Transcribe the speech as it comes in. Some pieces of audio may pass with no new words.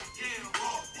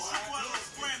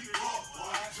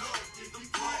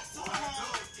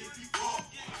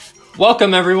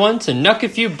Welcome, everyone, to Nuck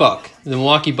If You Buck, the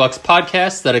Milwaukee Bucks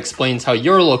podcast that explains how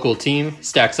your local team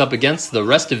stacks up against the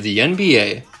rest of the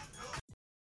NBA.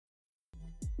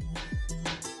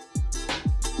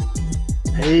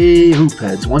 Hey,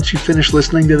 Hoopheads. Once you finish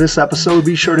listening to this episode,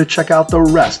 be sure to check out the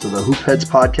rest of the Hoopheads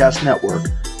Podcast Network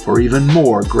for even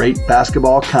more great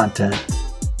basketball content.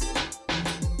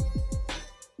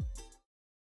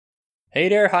 Hey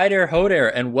there, hi there, ho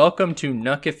there, and welcome to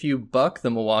Nuck If You Buck,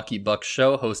 the Milwaukee Bucks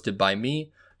show, hosted by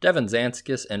me, Devin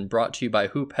Zanskis, and brought to you by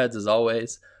Hoopheads as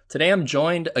always. Today I'm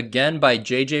joined again by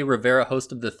JJ Rivera,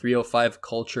 host of the 305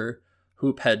 Culture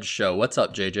Hoopheads show. What's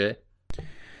up, JJ?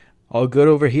 All good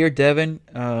over here, Devin.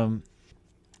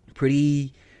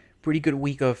 Pretty good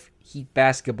week of Heat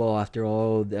basketball after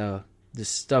all the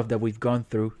stuff that we've gone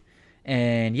through.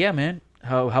 And yeah, man,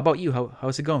 how about you?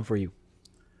 How's it going for you?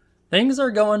 Things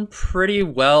are going pretty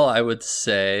well, I would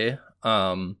say.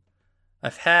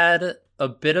 I've had a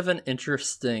bit of an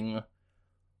interesting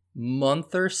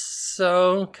month or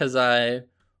so because I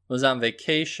was on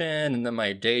vacation and then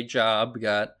my day job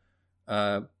got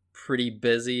pretty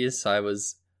busy, so I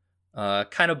was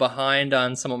kind of behind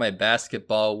on some of my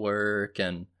basketball work,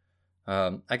 and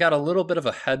I got a little bit of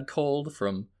a head cold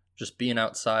from just being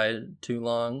outside too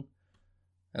long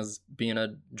as being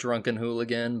a drunken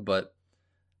hooligan, but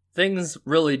things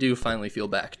really do finally feel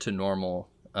back to normal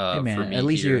hey man, for me. At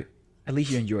least here.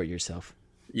 you enjoyed yourself.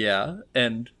 Yeah,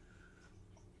 and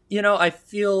I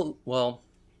feel, well,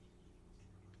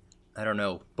 I don't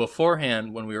know.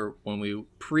 Beforehand, when we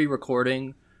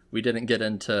pre-recording, we didn't get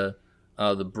into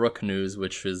the Brook news,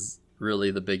 which is really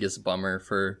the biggest bummer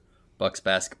for Bucks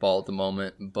basketball at the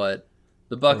moment. But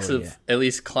the Bucks have at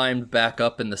least climbed back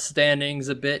up in the standings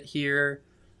a bit here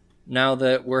now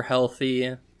that we're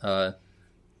healthy.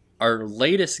 Our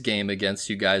latest game against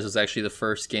you guys was actually the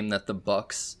first game that the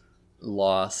Bucks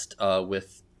lost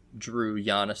with Drew,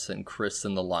 Giannis, and Chris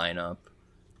in the lineup.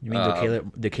 You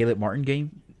mean the Caleb Martin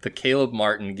game? The Caleb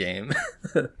Martin game.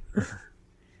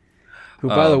 Who,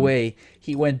 by the way,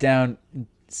 he went down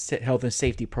health and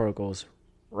safety protocols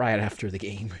right after the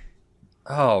game.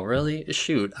 Oh, really?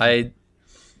 Shoot, I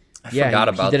forgot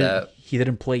about that. He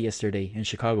didn't play yesterday in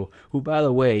Chicago. Who, by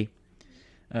the way,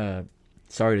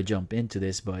 sorry to jump into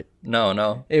this, but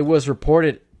No. It was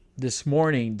reported this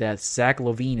morning that Zach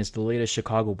LaVine is the latest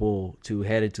Chicago Bull to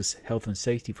head into health and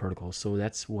safety protocols. So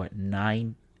that's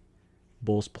 9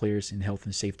 Bulls players in health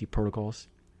and safety protocols.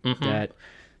 Mm-hmm. That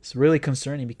it's really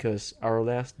concerning because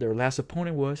their last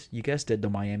opponent was, you guessed it, the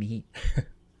Miami Heat.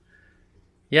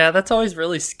 Yeah, that's always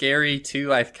really scary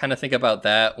too. I kind of think about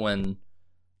that when,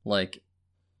 like,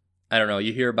 I don't know,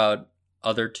 you hear about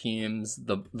other teams.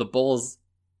 The Bulls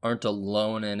aren't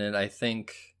alone in it. I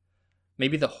think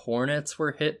maybe the Hornets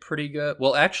were hit pretty good.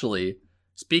 Well, actually,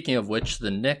 speaking of which,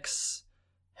 the Knicks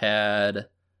had,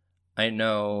 I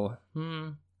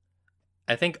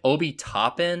think Obi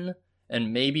Toppin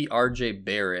and maybe RJ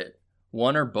Barrett.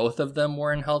 One or both of them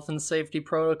were in health and safety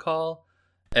protocol.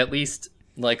 At least,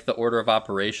 like, the order of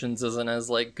operations isn't as,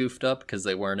 like, goofed up because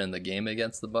they weren't in the game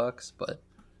against the Bucks. But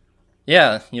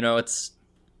yeah, it's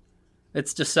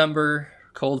December,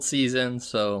 cold season,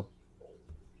 so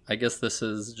I guess this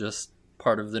is just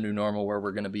part of the new normal where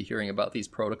we're going to be hearing about these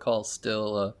protocols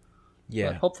still.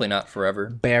 But hopefully not forever.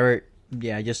 Barrett,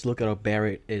 just look it up.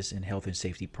 Barrett is in health and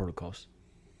safety protocols.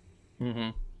 Mm-hmm.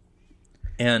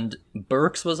 And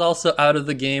Burks was also out of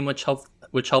the game, which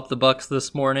helped the Bucks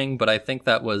this morning, but I think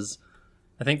that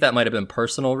might have been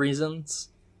personal reasons.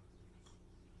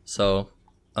 So,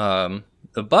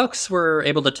 the Bucks were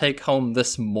able to take home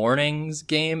this morning's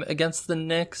game against the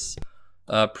Knicks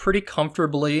pretty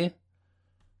comfortably.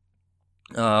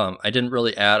 I didn't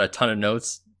really add a ton of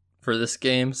notes for this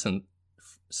game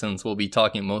since we'll be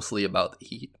talking mostly about the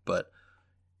Heat, but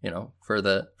for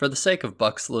the sake of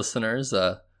Bucks listeners,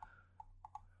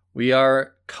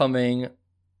 we're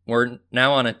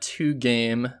now on a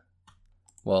 2-game.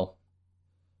 Well,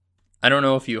 I don't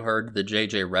know if you heard the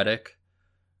JJ Redick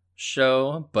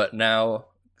show, but now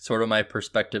sort of my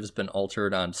perspective's been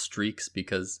altered on streaks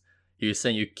because he was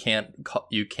saying you can't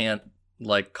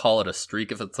like call it a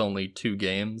streak if it's only 2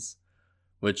 games,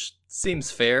 which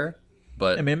seems fair,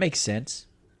 but I mean, it makes sense.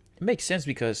 It makes sense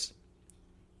because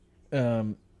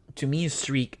to me, a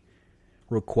streak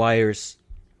requires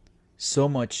so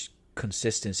much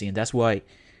consistency, and that's why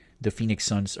the Phoenix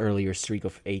Suns' earlier streak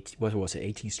of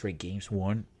 18 straight games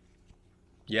won.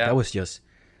 Yeah, that was just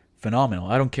phenomenal.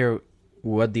 I don't care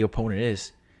what the opponent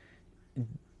is.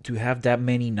 To have that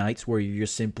many nights where you're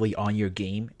simply on your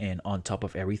game and on top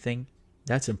of everything,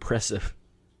 that's impressive.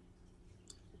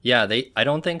 Yeah, I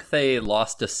don't think they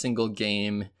lost a single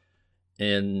game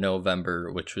in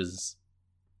November, which was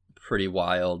pretty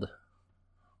wild.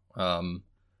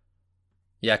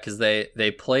 Yeah, because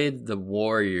they played the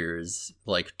Warriors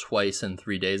like twice in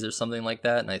 3 days or something like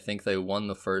that, and I think they won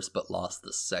the first but lost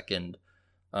the second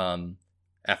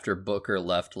after Booker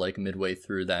left like midway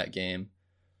through that game.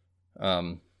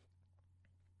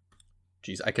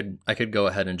 Geez, I could go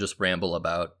ahead and just ramble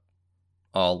about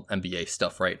all NBA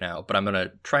stuff right now, but I'm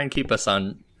gonna try and keep us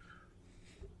on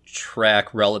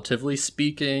track, relatively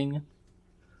speaking.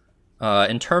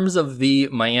 In terms of the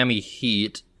Miami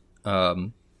Heat,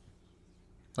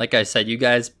 like I said, you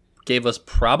guys gave us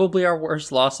probably our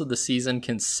worst loss of the season,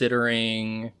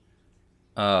 considering,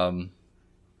 well,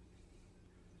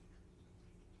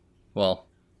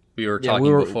 we were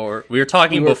talking before. We were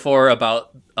talking before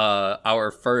about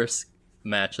our first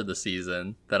match of the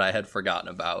season that I had forgotten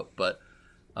about, but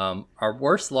our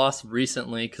worst loss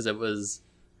recently, because it was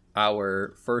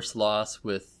our first loss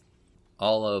with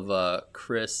all of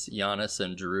Chris, Giannis,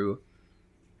 and Drew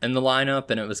in the lineup,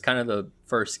 and it was kind of the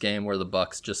first game where the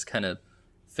Bucks just kind of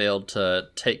failed to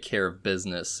take care of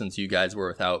business, since you guys were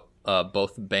without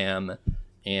both Bam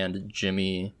and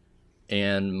Jimmy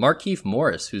and Markieff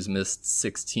Morris, who's missed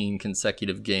 16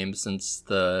 consecutive games since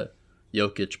the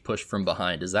Jokic push from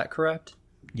behind. Is that correct?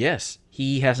 Yes,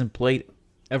 he hasn't played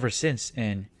ever since,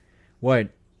 and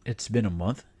it's been a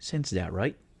month since that,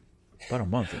 right? About a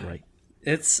month, right?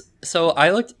 It's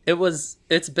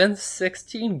been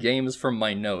 16 games from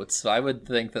my notes, so I would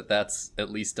think that that's at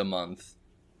least a month.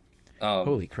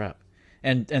 Holy crap.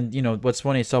 And you know, what's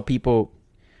funny, I saw people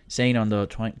saying on the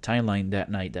timeline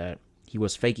that night that he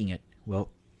was faking it.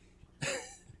 Well,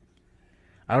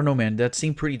 I don't know, man. That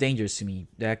seemed pretty dangerous to me.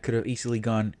 That could have easily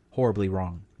gone horribly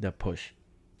wrong, that push.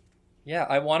 Yeah,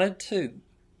 I wanted to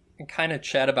kind of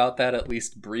chat about that at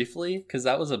least briefly, because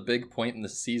that was a big point in the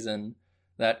season,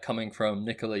 that coming from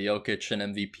Nikola Jokic, an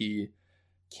MVP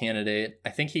candidate. I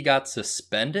think he got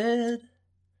suspended.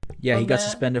 Yeah, he got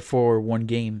suspended for 1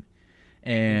 game,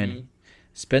 and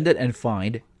suspended and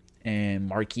fined, and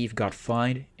Markieff got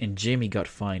fined, and Jimmy got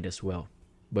fined as well.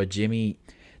 But Jimmy,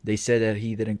 they said that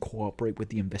he didn't cooperate with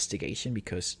the investigation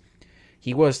because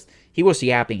he was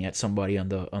yapping at somebody on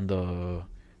the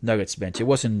Nuggets bench. It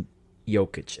wasn't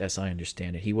Jokic, as I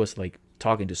understand it. He was like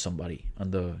talking to somebody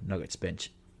on the Nuggets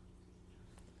bench.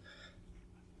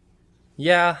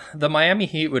 Yeah, the Miami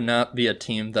Heat would not be a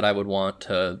team that I would want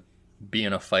to be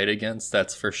in a fight against,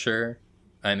 that's for sure.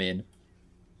 I mean,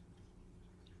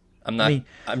 I'm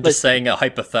just saying a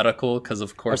hypothetical, because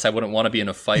of course I wouldn't want to be in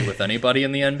a fight with anybody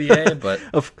in the NBA, but...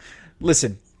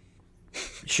 Listen,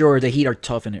 sure, the Heat are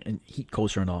tough and Heat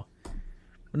culture and all,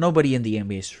 but nobody in the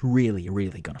NBA is really,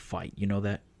 really going to fight. You know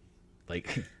that?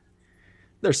 Like,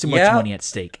 there's too much money at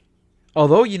stake.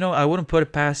 Although, you know, I wouldn't put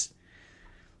it past,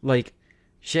 like,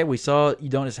 shit, we saw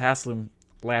Udonis Haslem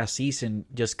last season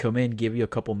just come in, give you a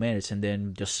couple minutes, and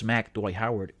then just smack Dwight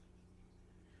Howard.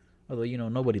 Although, you know,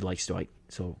 nobody likes Dwight,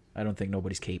 so I don't think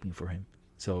nobody's caping for him.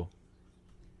 So,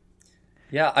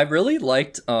 yeah, I really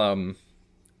liked, so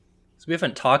we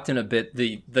haven't talked in a bit,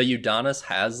 the Udonis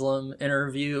Haslem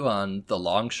interview on the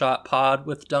Long Shot pod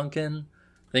with Duncan.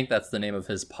 I think that's the name of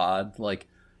his pod. Like,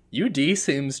 UD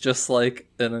seems just like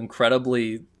an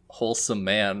incredibly wholesome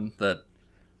man that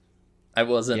I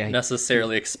wasn't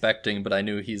necessarily expecting, but I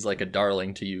knew he's like a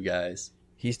darling to you guys.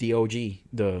 He's the OG,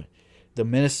 the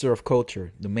minister of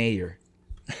culture, the mayor.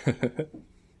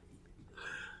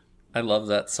 I love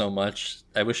that so much.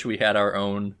 I wish we had our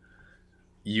own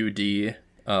UD.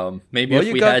 Maybe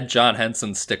if we had John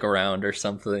Henson stick around or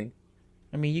something.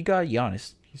 I mean, you got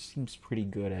Giannis. He seems pretty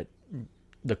good at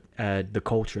the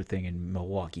culture thing in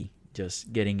Milwaukee,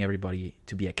 just getting everybody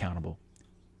to be accountable.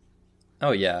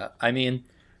 Oh yeah, I mean,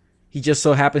 he just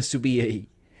so happens to be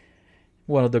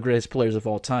one of the greatest players of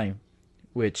all time,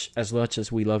 which, as much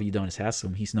as we love Udonis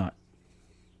Haslem, he's not.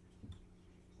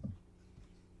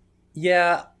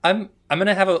 Yeah, I'm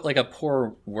gonna have a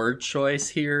poor word choice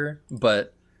here,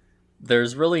 but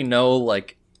there's really no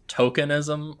like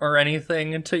tokenism or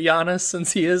anything to Giannis,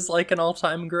 since he is like an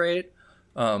all-time great.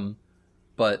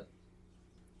 But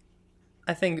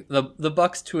I think the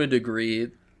Bucks, to a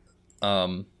degree,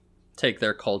 take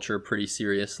their culture pretty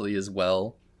seriously as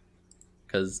well,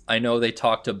 because I know they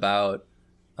talked about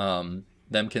them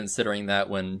considering that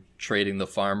when trading the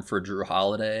farm for Drew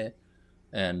Holiday,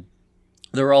 and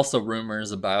there were also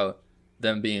rumors about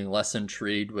them being less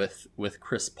intrigued with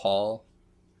Chris Paul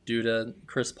due to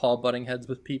Chris Paul butting heads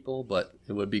with people, but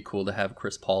it would be cool to have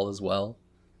Chris Paul as well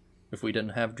if we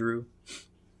didn't have Drew.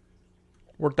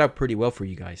 Worked out pretty well for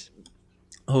you guys.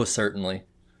 Oh, certainly.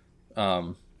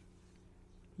 Now,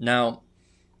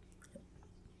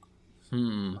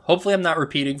 Hopefully I'm not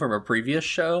repeating from a previous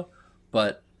show,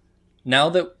 but now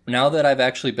that I've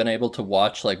actually been able to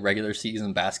watch like regular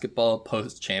season basketball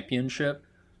post championship,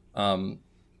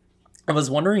 I was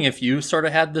wondering if you sort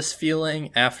of had this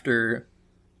feeling after,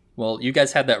 well, you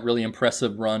guys had that really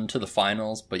impressive run to the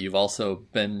finals, but you've also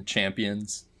been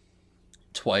champions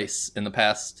twice in the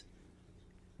past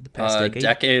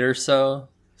decade or so.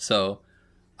 So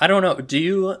I don't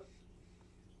know.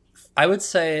 I would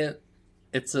say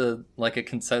it's a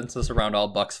consensus around all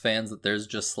Bucks fans that there's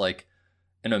just like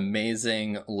an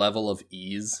amazing level of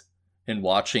ease in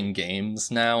watching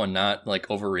games now and not like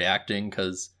overreacting,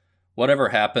 because whatever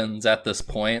happens at this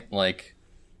point, like,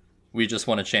 we just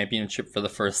won a championship for the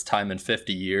first time in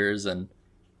 50 years, and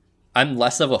I'm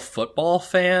less of a football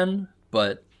fan,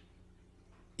 but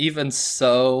even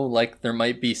so, like, there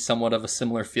might be somewhat of a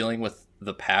similar feeling with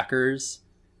the Packers,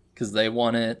 because they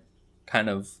won it kind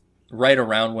of right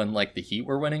around when, like, the Heat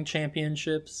were winning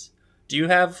championships. Do you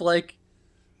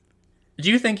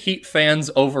think Heat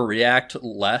fans overreact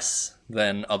less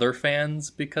than other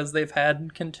fans because they've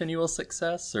had continual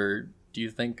success, or do you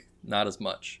think not as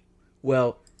much?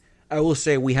 Well, I will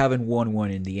say we haven't won one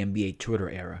in the NBA Twitter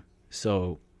era.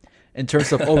 So, in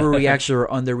terms of overreaction or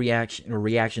underreaction or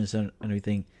reactions and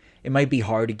everything, it might be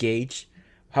hard to gauge.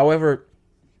 However,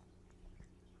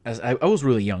 as I was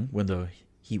really young when the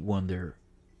Heat won their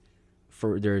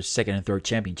second and third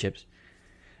championships,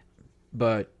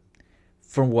 but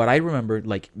from what I remember,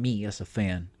 like me as a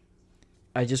fan,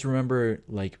 I just remember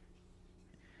like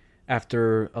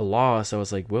after a loss, I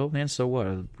was like, well, man, so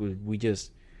what? We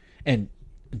just, and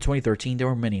in 2013 there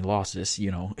were many losses,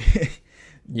 you know.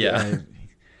 Yeah.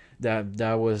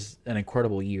 That was an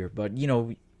incredible year, but you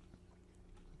know,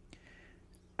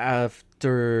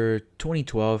 after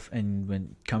 2012 and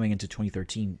when coming into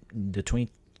 2013, the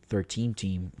 2013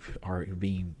 team are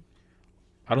being,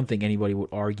 I don't think anybody would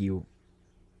argue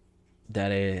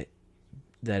that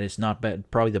it's not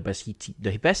bad. Probably the best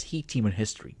Heat team in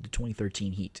history, the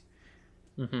 2013 Heat.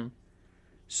 Mm-hmm.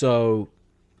 So,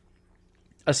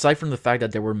 aside from the fact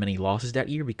that there were many losses that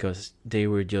year because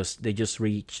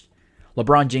LeBron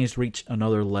James reached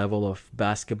another level of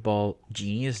basketball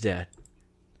genius that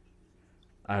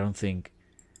I don't think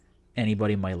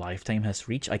anybody in my lifetime has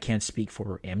reached. I can't speak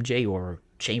for MJ or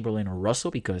Chamberlain or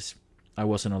Russell because I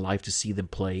wasn't alive to see them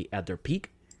play at their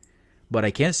peak. But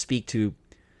I can speak to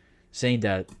saying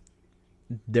that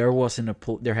there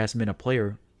has been a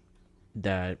player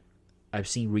that I've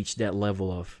seen reach that level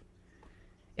of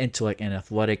intellect and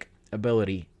athletic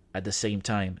ability at the same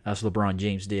time as LeBron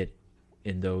James did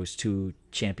in those two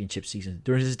championship seasons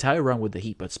during his entire run with the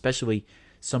Heat. But especially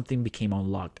something became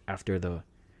unlocked after the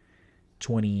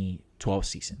 2012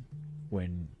 season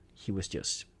when he was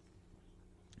just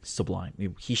sublime.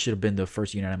 He should have been the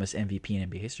first unanimous MVP in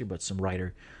NBA history, but some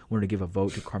writer wanted to give a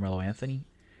vote to Carmelo Anthony.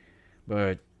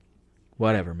 But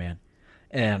whatever, man.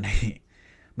 And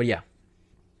but yeah,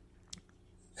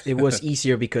 it was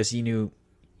easier because you knew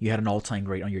you had an all-time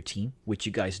great on your team, which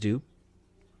you guys do.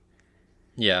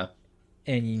 Yeah,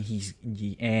 and he's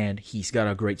got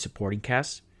a great supporting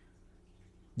cast.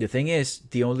 The thing is,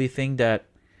 the only thing that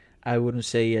I wouldn't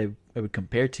say I would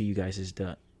compare to you guys is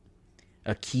that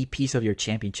a key piece of your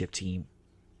championship team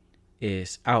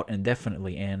is out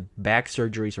indefinitely, and back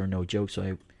surgeries are no joke, so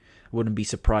I wouldn't be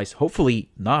surprised. Hopefully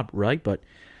not, right? But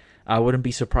I wouldn't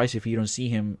be surprised if you don't see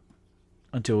him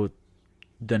until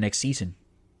the next season.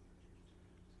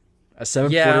 A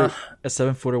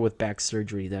 7-footer with back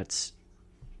surgery, that's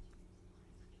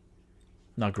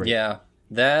not great. Yeah,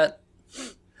 that,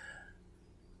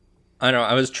 I don't know,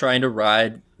 I was trying to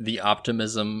ride the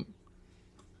optimism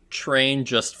train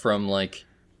just from like,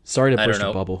 sorry to push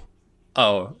the bubble.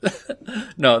 Oh,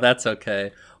 no, that's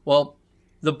okay. Well,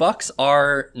 the Bucks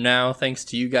are now, thanks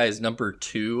to you guys, number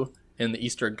 2 in the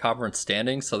Eastern Conference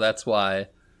standings, so that's why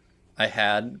I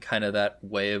had kind of that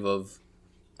wave of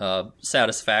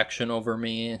satisfaction over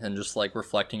me and just like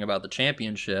reflecting about the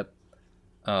championship.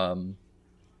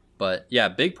 But yeah,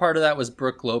 big part of that was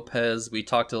Brook Lopez. We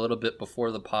talked a little bit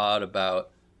before the pod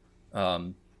about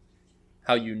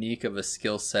how unique of a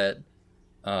skill set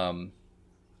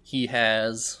he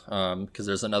has, because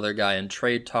there's another guy in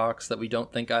trade talks that we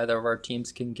don't think either of our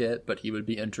teams can get, but he would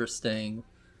be interesting.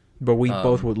 But we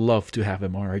both would love to have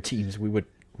him on our teams. We would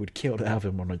kill to have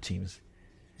him on our teams.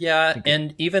 Yeah,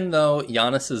 and even though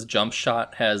Giannis's jump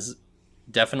shot has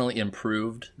definitely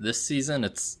improved this season,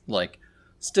 it's like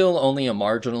still only a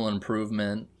marginal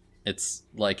improvement. It's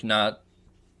like not,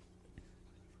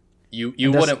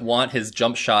 you wouldn't want his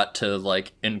jump shot to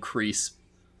like increase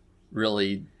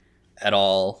really at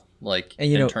all, like,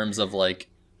 in terms of like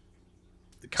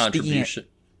the contribution.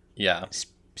 Yeah.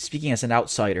 Speaking as an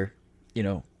outsider,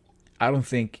 I don't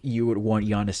think you would want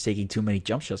Giannis taking too many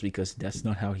jump shots because that's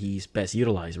not how he's best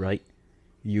utilized, right?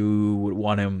 You would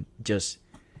want him just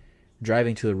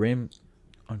driving to the rim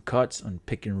on cuts, on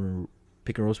pick and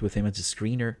rolls with him as a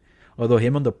screener. Although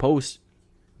him on the post,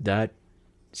 that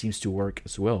seems to work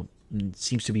as well. It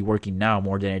seems to be working now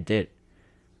more than it did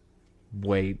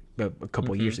a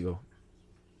couple of years ago.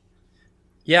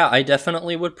 Yeah, I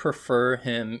definitely would prefer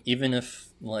him, even if,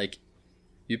 like,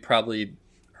 you probably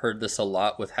heard this a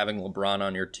lot with having LeBron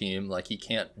on your team. Like, he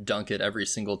can't dunk it every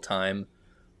single time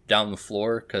down the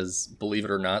floor because, believe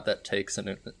it or not, that takes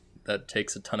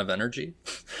a ton of energy.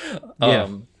 Yeah.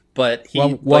 But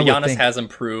One would Giannis think. has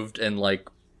improved in, like,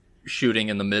 shooting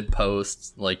in the mid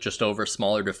post, like, just over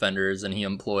smaller defenders, and he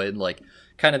employed, like,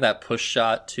 kind of that push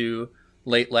shot too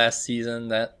late last season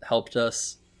that helped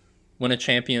us win a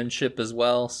championship as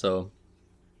well. So,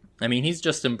 I mean, he's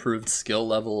just improved skill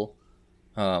level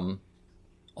all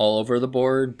over the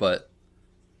board. But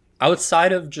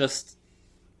outside of just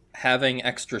having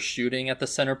extra shooting at the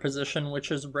center position, which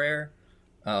is rare,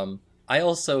 I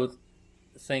also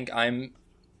think I'm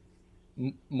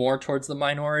more towards the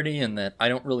minority in that I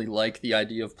don't really like the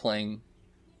idea of playing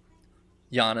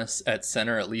Giannis at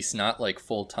center, at least not like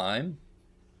full time.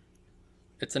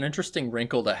 It's an interesting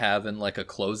wrinkle to have in like a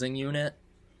closing unit,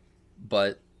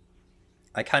 but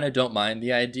I kind of don't mind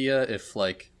the idea if,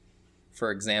 like,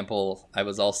 for example, I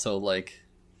was also like,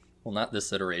 well, not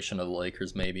this iteration of the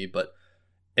Lakers maybe, but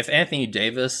if Anthony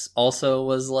Davis also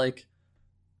was like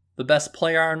the best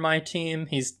player on my team,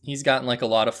 he's gotten like a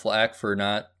lot of flack for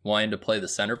not wanting to play the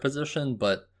center position,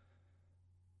 but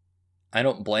I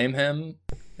don't blame him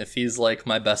if he's like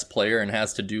my best player and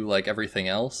has to do like everything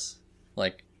else.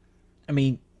 Like, I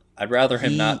mean, I'd rather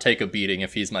him not take a beating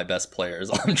if he's my best player, is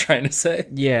all I'm trying to say.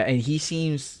 yeah, and he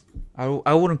seems...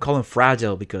 I wouldn't call him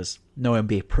fragile because no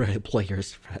NBA player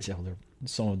is fragile. They're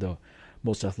some of the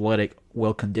most athletic,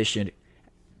 well-conditioned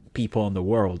people in the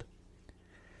world.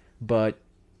 But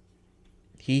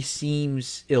he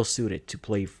seems ill-suited to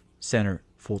play center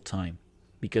full-time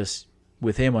because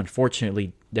with him,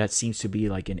 unfortunately, that seems to be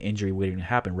like an injury waiting to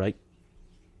happen, right?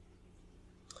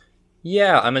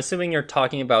 Yeah, I'm assuming you're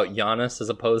talking about Giannis as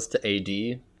opposed to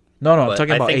AD. No, I'm But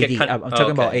talking I about think AD. it kind- I'm talking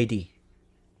about okay. AD.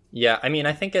 Yeah, I mean,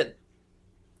 I think it...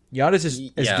 Giannis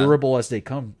is as Yeah. durable as they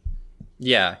come.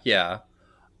 Yeah. Yeah.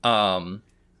 Well,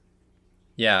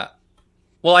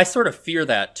 I sort of fear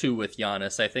that too with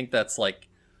Giannis. I think that's like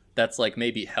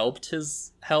maybe helped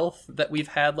his health that we've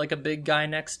had like a big guy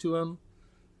next to him.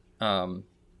 Yeah,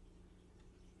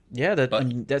 I But-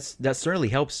 mean, that certainly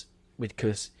helps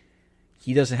because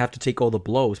he doesn't have to take all the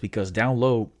blows because down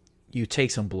low you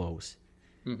take some blows,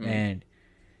 and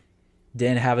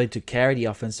then having to carry the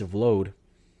offensive load,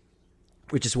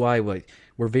 which is why we're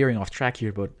veering off track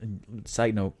here. But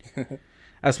side note,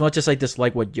 as much as I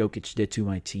dislike what Jokic did to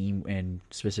my team and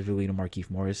specifically to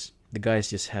Markieff Morris, the guy is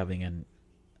just having an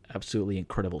absolutely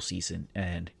incredible season,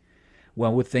 and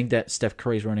one would think that Steph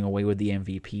Curry is running away with the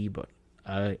MVP, but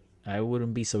I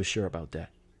wouldn't be so sure about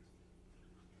that.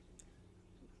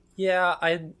 Yeah,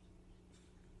 I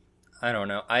don't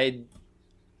know. I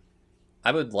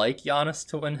would like Giannis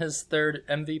to win his third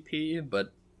MVP,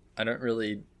 but I don't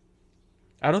really.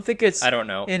 I don't think it's. I don't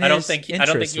know. in I don't his think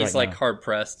interest he's right like now. hard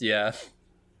pressed. Yeah,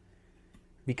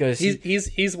 Because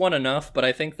he's won enough, but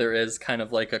I think there is kind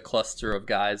of like a cluster of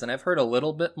guys, and I've heard a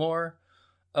little bit more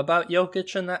about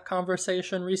Jokic in that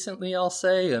conversation recently. I'll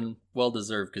say, and well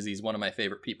deserved because he's one of my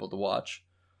favorite people to watch.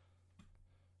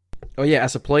 oh yeah,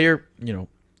 as a player,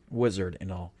 wizard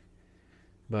and all,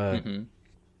 but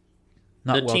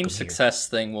not The team welcome success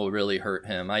thing will really hurt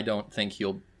him. I don't think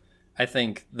he'll. I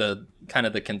think the kind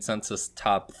of the consensus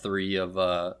top three of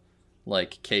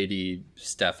like KD,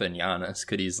 Steph, and Giannis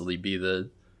could easily be the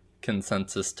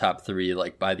consensus top three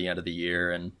like by the end of the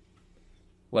year, and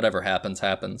whatever happens.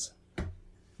 Here.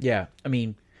 Yeah, I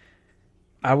mean,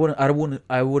 I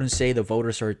wouldn't say the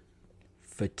voters are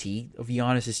fatigued of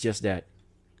Giannis. It's just that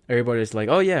everybody's like,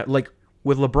 oh yeah, like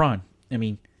with LeBron. I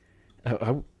mean,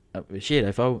 shit,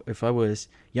 if I was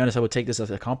Giannis, I would take this as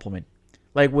a compliment.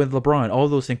 Like with LeBron, all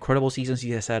those incredible seasons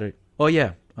he has had. Oh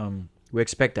yeah, we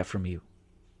expect that from you.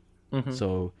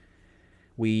 So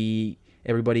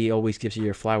everybody always gives you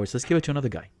your flowers. Let's give it to another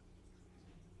guy.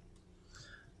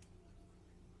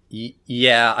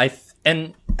 Yeah, I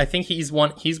think he's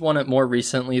won it more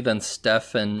recently than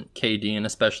Steph and KD, and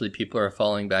especially people are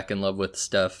falling back in love with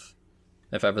Steph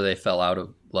if ever they fell out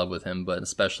of love with him, but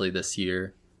especially this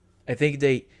year. I think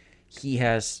he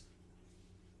has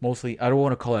mostly, I don't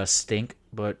want to call it a stink,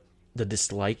 but the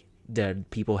dislike that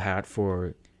people had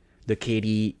for the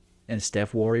KD and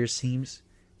Steph Warriors teams.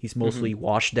 He's mostly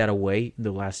washed that away in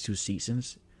the last 2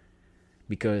 seasons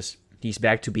because he's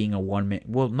back to being a one-man...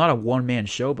 Well, not a one-man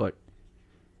show, but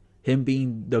him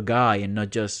being the guy and not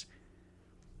just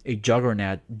a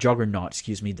juggernaut,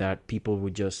 that people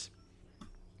would just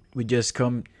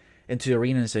come into the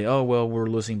arena and say, oh, well, we're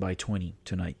losing by 20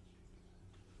 tonight.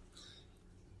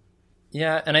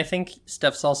 Yeah, and I think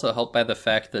Steph's also helped by the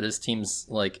fact that his teams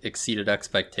like exceeded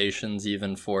expectations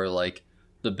even for like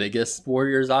the biggest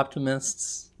Warriors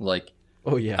optimists. Like,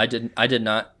 oh yeah, I did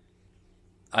not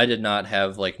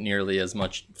have like nearly as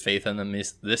much faith in them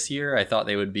this year. I thought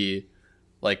they would be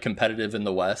like competitive in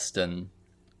the West, and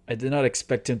I did not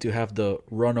expect him to have the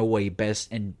runaway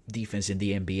best in defense in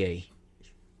the NBA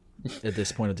at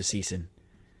this point of the season.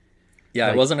 Yeah,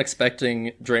 I wasn't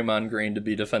expecting Draymond Green to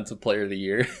be Defensive Player of the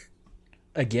Year.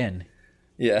 Again.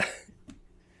 Yeah.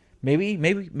 Maybe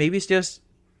it's just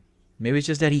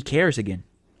that he cares again.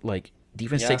 Like,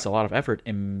 defense takes a lot of effort,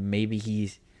 and maybe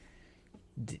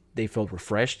they felt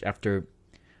refreshed after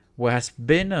what has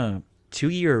been a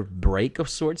 2-year break of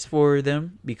sorts for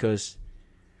them, because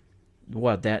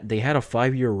they had a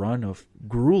 5-year run of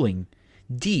grueling,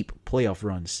 deep playoff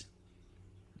runs.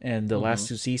 And the last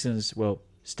 2 seasons, well,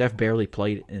 Steph barely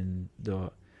played. In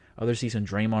the other season,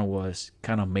 Draymond was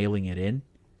kind of mailing it in.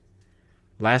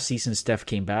 Last season, Steph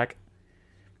came back.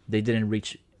 They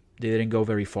didn't go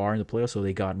very far in the playoffs, so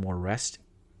they got more rest.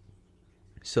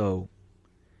 So,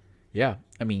 yeah,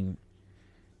 I mean,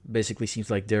 basically seems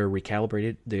like they're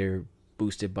recalibrated. They're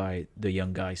boosted by the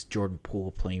young guys. Jordan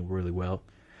Poole playing really well.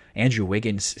 Andrew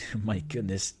Wiggins, my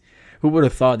goodness. Who would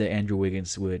have thought that Andrew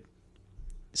Wiggins would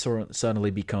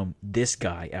suddenly become this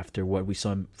guy after what we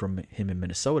saw from him in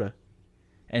Minnesota?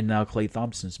 And now Klay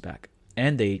Thompson's back.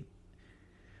 And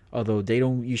although they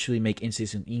don't usually make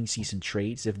in-season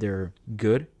trades if they're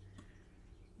good,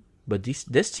 but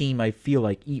this team, I feel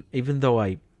like, even though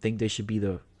I think they should be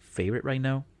the favorite right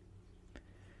now,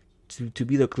 to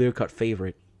be the clear-cut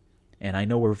favorite, and I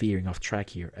know we're veering off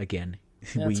track here again.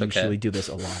 Yeah, we usually okay. do this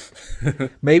a lot.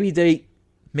 maybe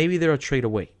they're a trade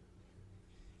away.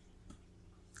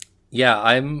 Yeah,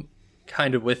 I'm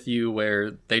kind of with you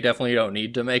where they definitely don't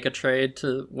need to make a trade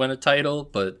to win a title,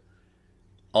 but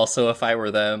also if I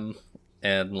were them,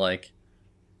 and like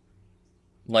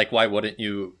why wouldn't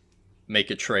you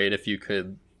make a trade if you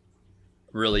could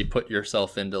really put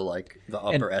yourself into like the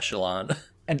upper echelon?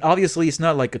 And obviously it's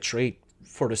not like a trade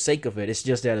for the sake of it. It's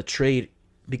just that a trade,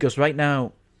 because right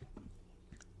now,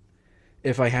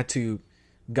 if I had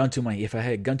gun to my head,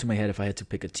 if I had to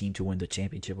pick a team to win the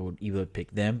championship, I would either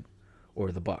pick them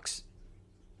or the Bucks.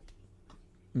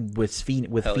 With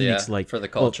Hell Phoenix, yeah, like, for the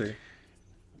culture.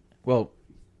 Well,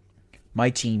 my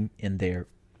team in there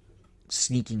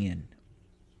sneaking in,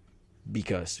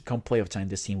 because come playoff time,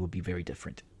 this team will be very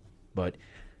different. But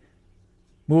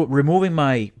removing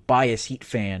my biased Heat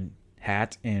fan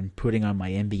hat and putting on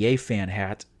my NBA fan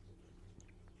hat,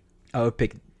 I would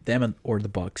pick them or the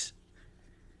Bucks.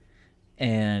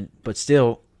 But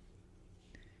still,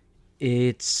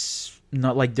 it's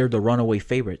not like they're the runaway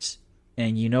favorites.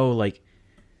 And like,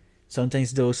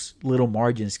 sometimes those little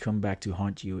margins come back to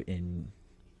haunt you in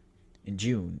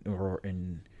June or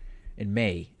in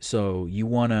May. So you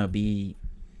want to be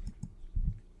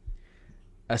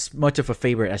as much of a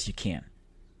favorite as you can.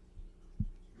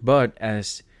 But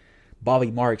as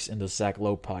Bobby Marks in the Zach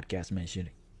Lowe podcast mentioned,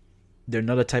 they're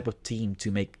not the type of team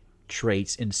to make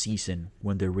trades in season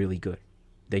when they're really good.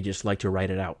 They just like to ride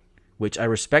it out, which I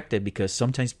respect it, because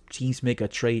sometimes teams make a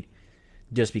trade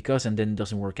just because and then it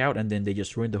doesn't work out and then they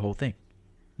just ruin the whole thing.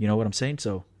 You know what I'm saying?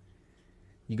 So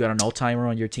you got an all-timer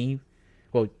on your team.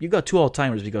 Well, you got 2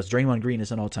 all-timers because Draymond Green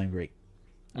is an all-time great.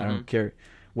 I don't care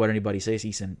what anybody says.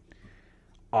 He's an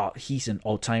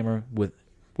all-timer with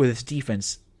his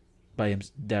defense by him.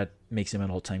 That makes him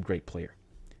an all-time great player.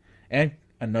 And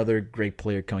another great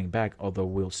player coming back, although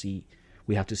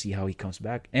we have to see how he comes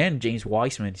back. And James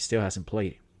Wiseman still hasn't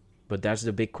played. But that's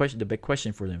the big question. The big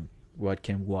question for them: what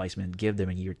can Wiseman give them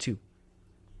in year 2?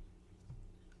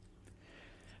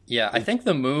 Yeah, I think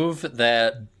the move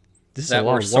that This is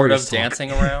we're sort of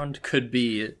dancing around could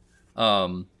be, I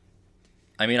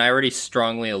mean, I already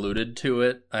strongly alluded to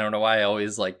it. I don't know why I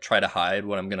always like try to hide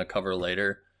what I'm going to cover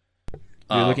later.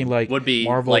 You're looking like would be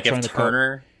Marvel like trying if to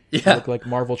Turner. You Yeah, look like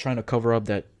Marvel trying to cover up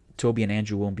that Toby and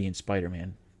Andrew won't be in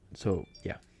Spider-Man. So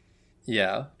yeah.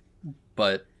 yeah,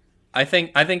 but I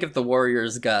think if the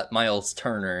Warriors got Miles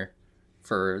Turner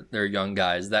for their young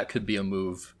guys, that could be a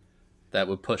move that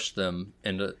would push them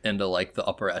into like the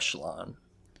upper echelon.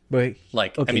 But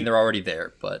Like, okay. I mean, they're already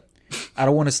there, but I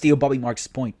don't want to steal Bobby Marks'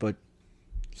 point, but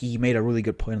he made a really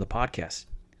good point on the podcast.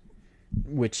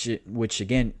 which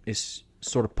again is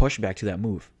sort of pushback to that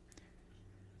move.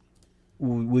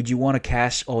 Would you want to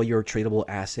cash all your tradable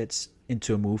assets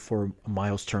into a move for a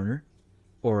Miles Turner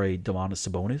or a Domantas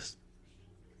Sabonis?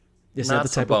 Is Not that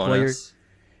the type of player? Sabonis.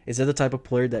 Is that the type of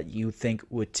player that you think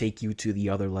would take you to the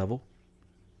other level?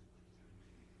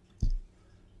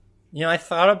 You know, I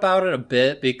thought about it a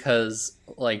bit because,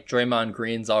 like, Draymond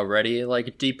Green's already,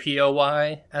 like,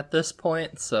 DPOY at this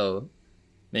point, so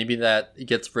maybe that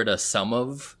gets rid of some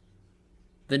of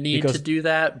the need to do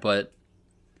that, but...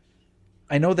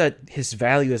 I know that his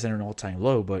value is at an all-time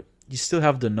low, but you still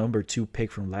have the number 2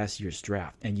 pick from last year's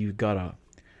draft, and you got a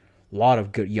lot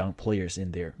of good young players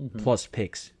in there, plus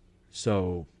picks.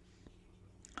 So,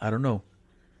 I don't know.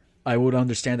 I would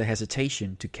understand the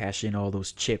hesitation to cash in all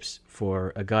those chips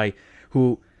for a guy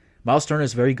who, Miles Turner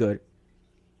is very good,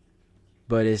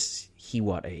 but is he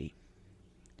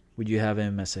would you have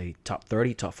him as a top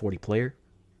 30, top 40 player?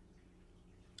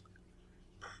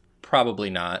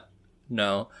 Probably not.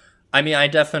 No. I mean, I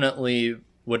definitely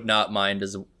would not mind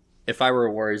if I were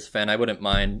a Warriors fan, I wouldn't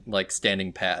mind, like,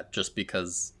 standing pat just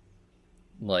because,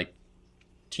 like,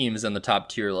 teams in the top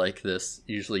tier like this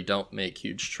usually don't make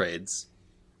huge trades.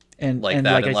 And that,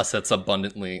 like, unless it's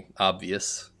abundantly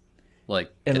obvious,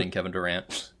 like getting Kevin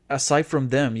Durant. Aside from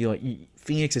them,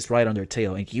 Phoenix is right on their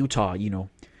tail. And Utah,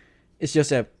 it's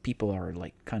just that people are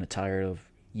like kind of tired of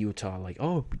Utah. Like,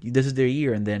 oh, this is their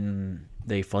year, and then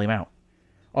they flame out.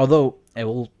 Although I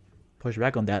will push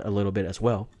back on that a little bit as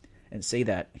well, and say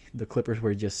that the Clippers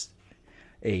were just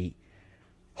a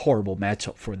horrible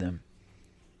matchup for them.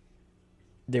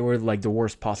 They were like the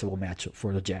worst possible matchup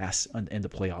for the Jazz in the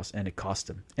playoffs, and it cost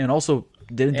them. And also,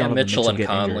 didn't Donovan Mitchell and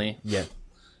Conley injured?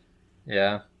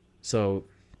 Yeah. So,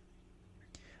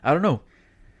 I don't know.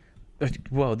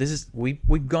 Well,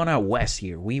 we've gone out west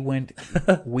here. We went,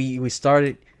 we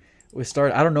started.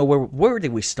 I don't know where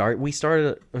did we start? We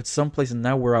started at some place, and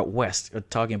now we're out west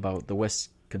talking about the West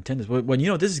contenders. But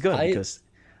this is good because.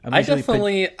 I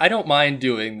don't mind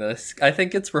doing this. I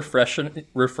think it's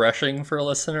refreshing for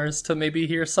listeners to maybe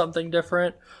hear something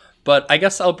different. But I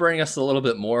guess I'll bring us a little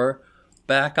bit more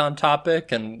back on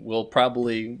topic, and we'll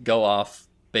probably go off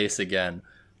base again.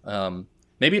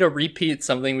 Maybe to repeat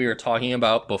something we were talking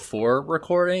about before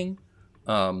recording.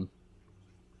 I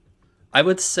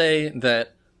would say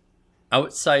that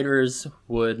outsiders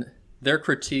their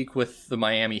critique with the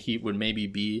Miami Heat would maybe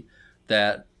be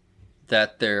that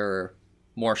they're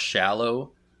more shallow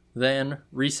than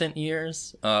recent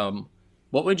years.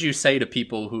 What would you say to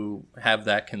people who have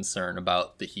that concern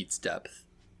about the Heat's depth?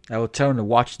 I would tell them to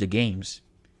watch the games.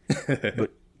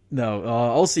 But no,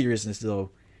 all seriousness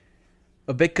though,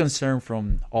 a big concern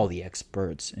from all the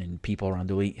experts and people around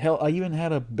the league. Hell, I even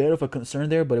had a bit of a concern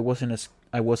there, but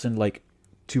I wasn't like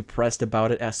too pressed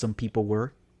about it as some people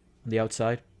were on the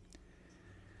outside.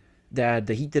 That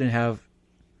the Heat didn't have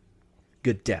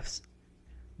good depth,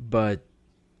 but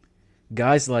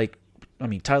guys like,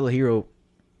 Tyler Hero,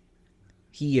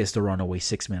 he is the runaway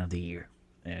sixth man of the year.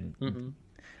 And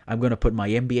I'm going to put my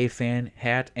NBA fan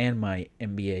hat and my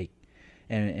NBA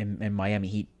and Miami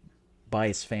Heat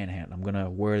bias fan hat. I'm going to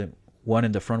wear one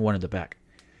in the front, one in the back.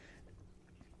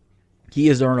 He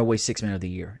is the runaway sixth man of the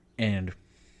year. And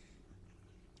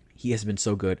he has been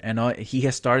so good. And he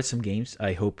has started some games.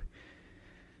 I hope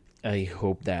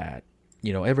that,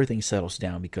 everything settles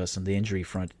down, because on the injury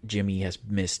front, Jimmy has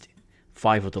missed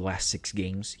 5 of the last 6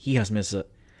 games. He has missed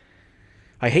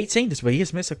I hate saying this, but he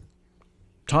has missed a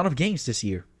ton of games this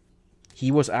year.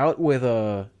 He was out with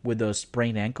a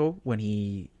sprained ankle when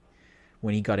he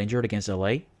got injured against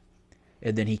LA,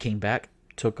 and then he came back,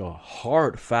 took a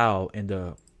hard foul in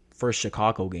the first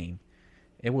Chicago game.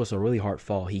 It was a really hard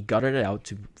foul. He gutted it out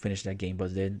to finish that game,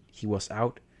 but then he was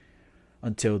out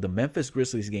until the Memphis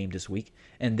Grizzlies game this week,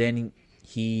 and then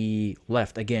he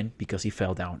left again because he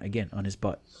fell down again on his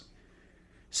butt.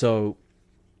 So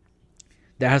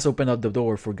that has opened up the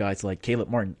door for guys like Caleb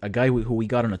Martin, a guy who we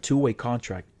got on a 2-way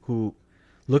contract, who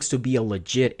looks to be a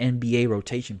legit NBA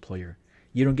rotation player.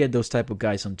 You don't get those type of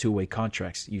guys on 2-way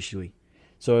contracts usually.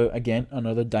 So again,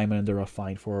 another diamond in the rough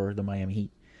find for the Miami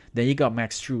Heat. Then you got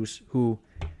Max Strus, who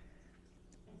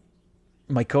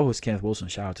my co-host Kenneth Wilson,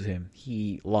 shout out to him.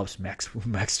 He loves Max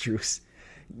Strus,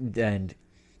 and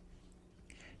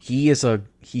he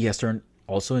has turned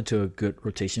also into a good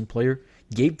rotation player.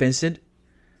 Gabe Vincent,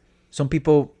 some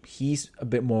people, he's a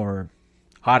bit more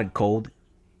hot and cold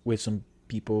with some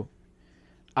people.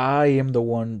 I am of the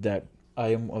ones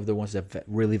that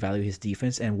really value his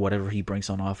defense, and whatever he brings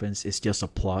on offense is just a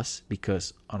plus,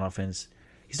 because on offense,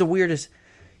 he's the weirdest.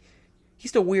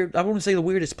 I wouldn't say the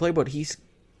weirdest player, but he's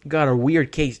got a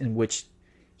weird case in which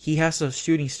he has a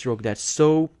shooting stroke that's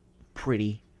so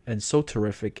pretty and so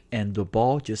terrific, and the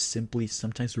ball just simply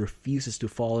sometimes refuses to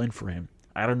fall in for him.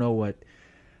 I don't know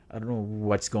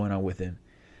what's going on with him.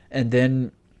 And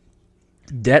then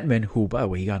Detman, who, by the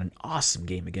way, he got an awesome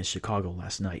game against Chicago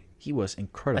last night. He was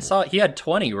incredible. I saw he had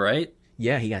 20, right?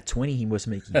 Yeah, he got 20. He was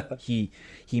making he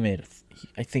made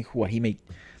I think what he made.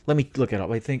 Let me look it up.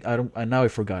 I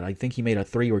forgot. I think he made a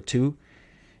 3 or 2,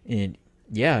 and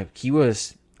yeah, he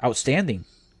was outstanding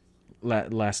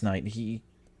last night.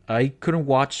 I couldn't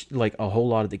watch like a whole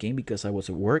lot of the game because I was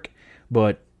at work,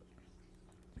 but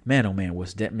man, oh man,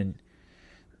 was Detman.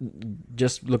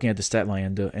 Just looking at the stat line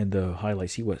and the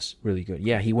highlights, he was really good.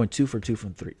 Yeah, he went 2 for 2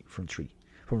 from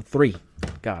three.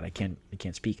 God, I can't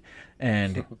speak.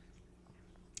 And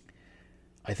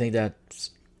I think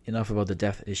that's enough about the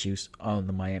depth issues on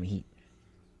the Miami Heat.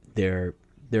 They're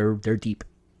deep.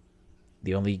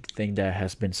 The only thing that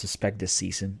has been suspect this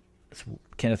season, as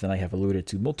Kenneth and I have alluded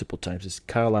to multiple times, is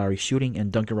Kyle Lowry shooting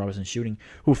and Duncan Robinson shooting,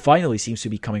 who finally seems to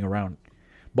be coming around.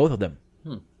 Both of them.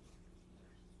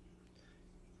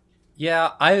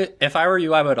 Yeah, if I were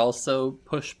you, I would also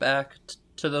push back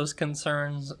to those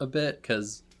concerns a bit,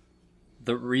 because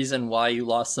the reason why you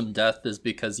lost some depth is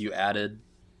because you added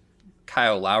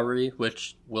Kyle Lowry,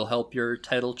 which will help your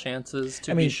title chances,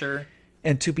 be sure.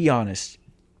 And to be honest,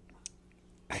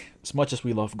 as much as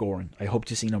we love Goran, I hope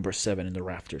to see number 7 in the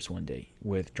rafters one day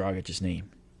with Dragic's name.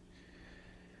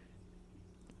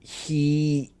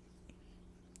 He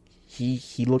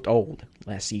looked old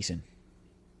last season.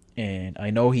 And I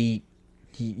know he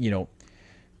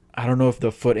I don't know if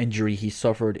the foot injury he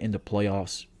suffered in the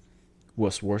playoffs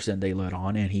was worse than they let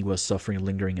on, and he was suffering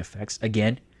lingering effects.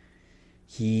 Again,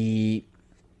 they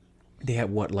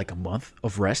had like a month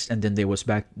of rest, and then they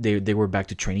were back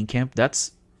to training camp.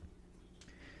 That's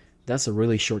a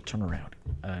really short turnaround.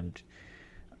 And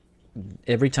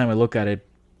every time I look at it,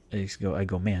 I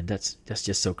go, man, that's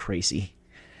just so crazy.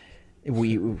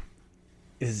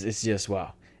 It's just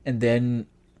wow. And then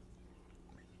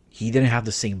he didn't have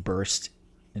the same burst,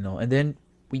 And then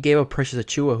we gave up Precious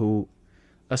Achiuwa, who,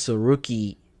 as a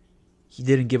rookie, he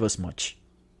didn't give us much.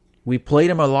 We played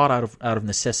him a lot out of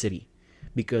necessity,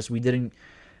 because we didn't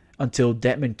until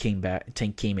Detman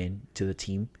came in to the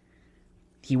team.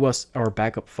 He was our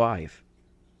backup 5,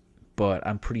 but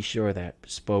I'm pretty sure that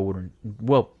Spo wouldn't.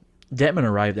 Well, Detman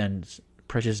arrived, and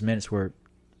Precious minutes were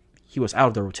he was out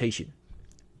of the rotation,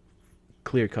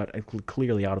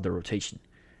 clearly out of the rotation.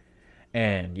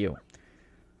 And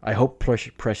I hope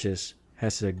Precious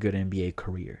has a good NBA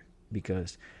career,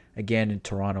 because again in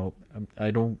Toronto,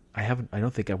 I don't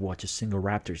think I've watched a single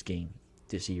Raptors game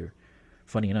this year.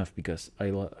 Funny enough, because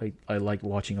I like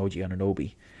watching OG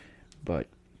Anunoby, but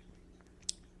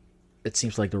it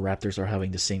seems like the Raptors are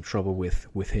having the same trouble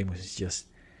with him. He's just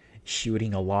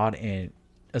shooting a lot, and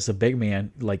as a big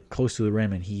man, like close to the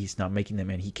rim, and he's not making them,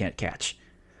 and he can't catch.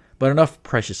 But enough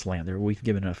Precious slander. We've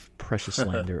given enough Precious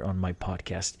slander on my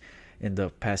podcast in the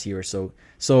past year or so.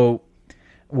 So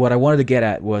what I wanted to get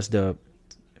at was the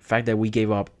fact that we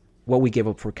gave up what we gave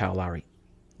up for Kyle Lowry.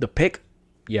 The pick,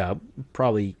 yeah,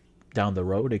 probably down the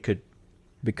road it could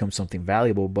become something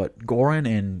valuable. But Goran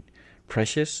and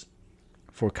Precious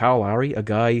for Kyle Lowry, a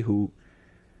guy who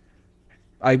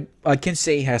I can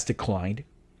say has declined.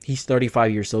 He's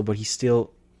 35 years old, but he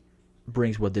still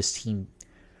brings what this team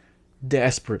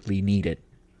desperately needed,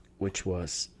 which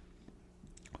was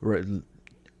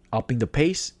upping the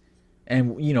pace.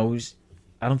 And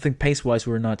I don't think pace wise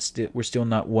we're still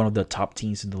not one of the top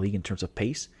teams in the league in terms of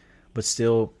pace, but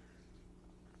still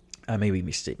I may be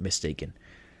mistaken,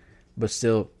 but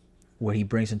still what he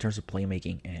brings in terms of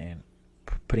playmaking and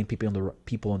putting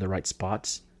people in the right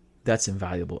spots, that's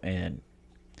invaluable. And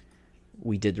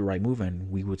we did the right move, and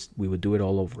we would do it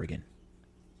all over again.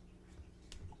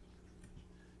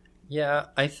 Yeah,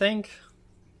 I think,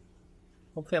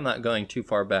 hopefully I'm not going too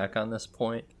far back on this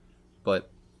point, but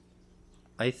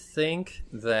I think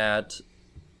that,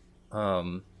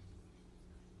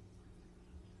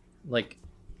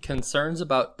 concerns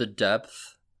about the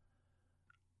depth,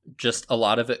 just a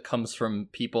lot of it comes from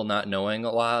people not knowing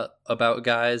a lot about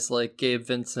guys like Gabe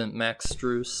Vincent, Max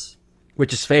Strus.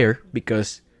 Which is fair,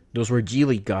 because those were G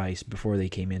League guys before they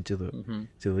came into the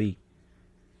to the league.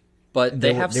 But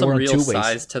they have some real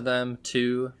size to them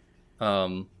too.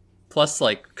 Plus,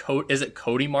 is it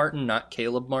Cody Martin, not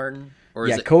Caleb Martin? Or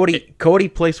is it Cody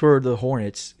plays for the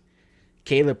Hornets.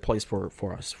 Caleb plays for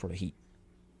us, for the Heat.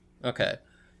 Okay.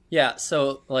 Yeah,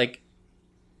 so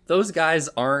those guys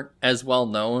aren't as well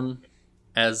known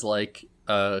as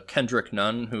Kendrick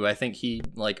Nunn, who I think he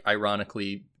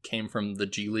ironically came from the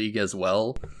G League as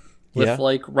well with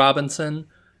Robinson.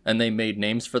 and they made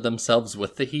names for themselves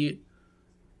with the Heat.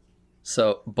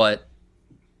 So, but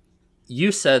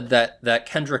you said that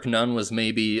Kendrick Nunn was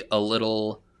maybe a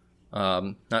little,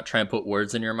 not trying to put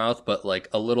words in your mouth, but like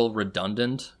a little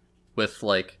redundant with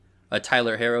like a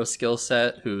Tyler Herro skill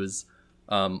set, who's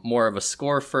more of a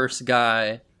score first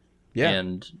guy. Yeah.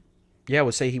 And yeah, I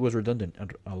would say he was redundant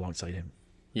alongside him.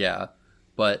 yeah,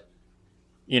 but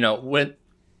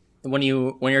when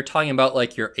you're talking about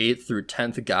like your 8th through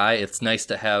 10th guy, it's nice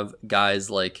to have guys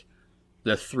like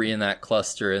the 3 in that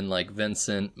cluster and like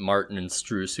Vincent, Martin, and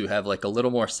Strus, who have like a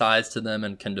little more size to them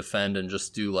and can defend and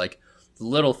just do like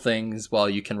little things, while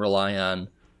you can rely on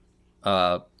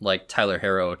like Tyler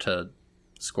Herro to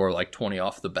score like 20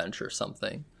 off the bench or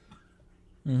something.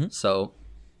 Mm-hmm. So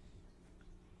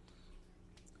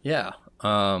yeah,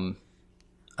 I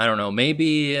don't know,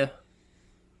 maybe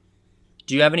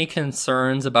do you have any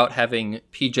concerns about having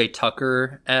PJ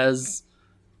Tucker as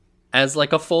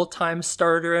like a full-time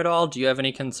starter at all? Do you have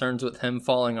any concerns with him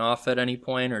falling off at any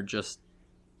point, or just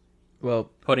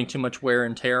putting too much wear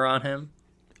and tear on him?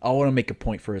 I want to make a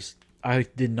point first. I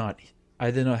did not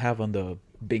have on the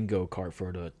bingo card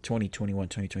for the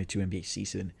 2021-2022 NBA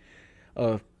season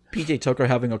PJ Tucker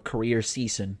having a career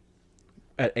season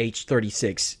at age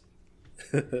 36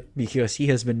 because he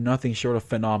has been nothing short of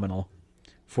phenomenal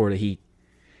for the Heat.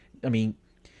 I mean,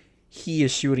 he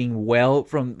is shooting well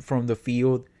from the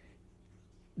field.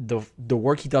 The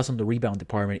work he does on the rebound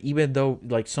department, even though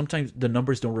like sometimes the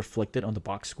numbers don't reflect it on the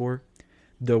box score,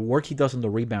 the work he does on the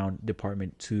rebound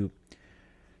department to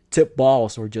tip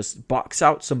balls or just box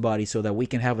out somebody so that we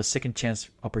can have a second chance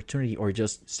opportunity or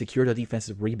just secure the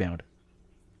defensive rebound,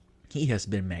 he has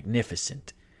been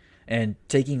magnificent. And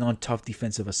taking on tough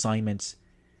defensive assignments.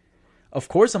 Of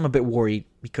course, I'm a bit worried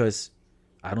because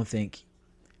I don't think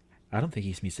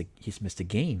he's missed a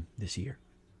game this year.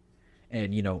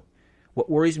 And what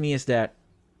worries me is that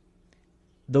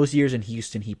those years in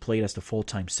Houston, he played as the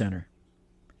full-time center.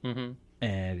 Mm-hmm.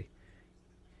 And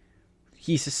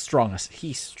he's strong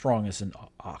as an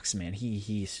ox, man.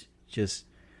 He's just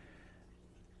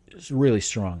really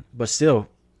strong. But still,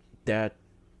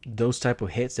 those type of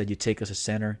hits that you take as a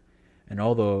center and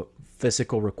all the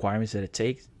physical requirements that it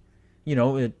takes,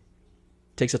 it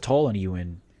takes a toll on you.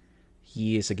 And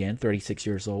he is, again, 36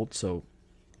 years old. So,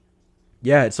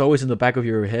 yeah, it's always in the back of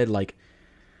your head like,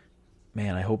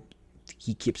 man, I hope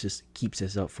he keeps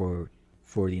this up for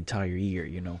the entire year,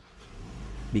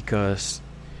 because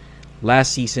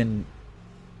last season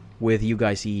with you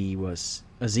guys he was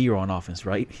a 0 on offense,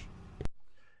 right?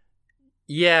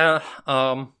 Yeah,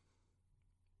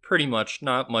 pretty much.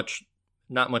 Not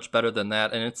much better than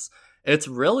that, and it's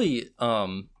really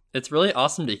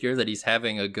awesome to hear that he's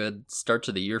having a good start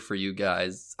to the year for you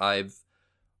guys. I've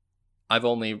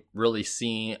only really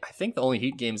seen, I think the only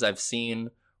Heat games I've seen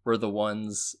were the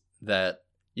ones that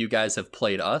you guys have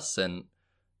played us, and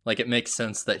like it makes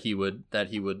sense that he would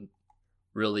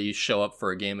really show up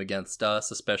for a game against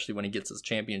us, especially when he gets his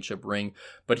championship ring.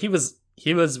 But he was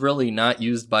really not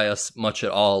used by us much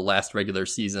at all last regular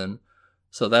season.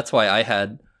 So that's why I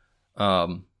had I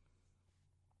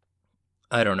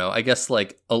don't know, I guess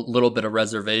like a little bit of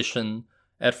reservation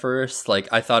at first.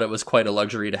 Like I thought it was quite a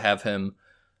luxury to have him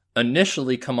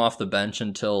initially come off the bench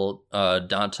until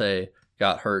Dante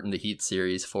got hurt in the Heat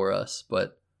series for us.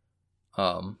 But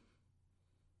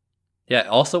yeah,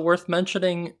 also worth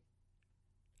mentioning,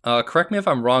 correct me if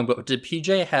I'm wrong, but did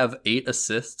PJ have 8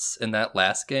 assists in that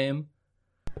last game?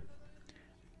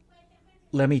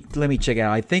 Let me check it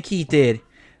out. I think he did,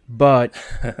 but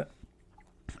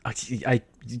I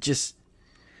just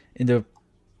in the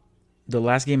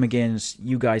last game against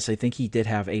you guys, I think he did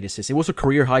have 8 assists. It was a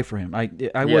career high for him. I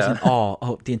was in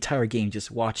awe the entire game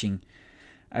just watching.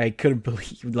 I couldn't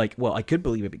believe, I could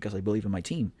believe it because I believe in my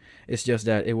team. It's just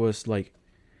that it was like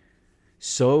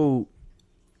so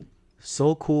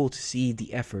cool to see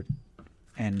the effort,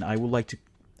 and I like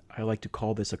to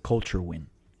call this a culture win,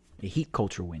 a Heat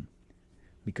culture win,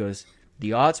 because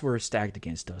the odds were stacked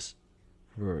against us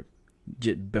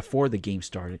before the game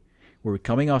started. We were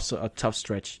coming off a tough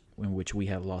stretch in which we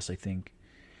had lost, I think.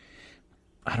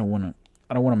 I don't want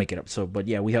to make it up. So, but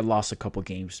yeah, we had lost a couple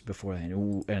games before that,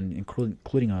 and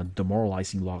including a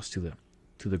demoralizing loss to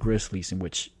the Grizzlies, in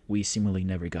which we seemingly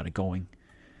never got it going.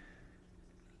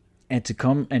 And to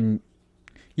come and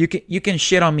you can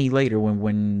shit on me later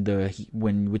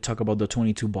when we talk about the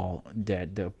 22 ball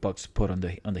that the Bucks put on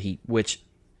the Heat, which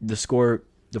the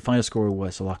final score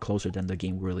was a lot closer than the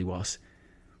game really was.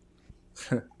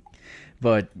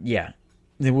 But yeah,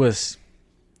 it was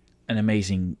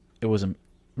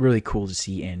really cool to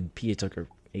see, and PJ Tucker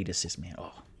 8 assists, man.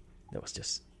 Oh, that was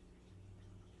just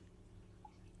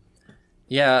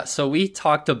Yeah, so we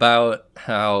talked about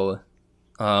how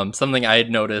something I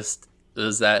had noticed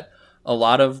is that a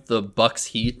lot of the Bucks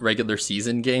Heat regular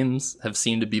season games have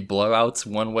seemed to be blowouts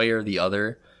one way or the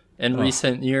other in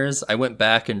recent years. I went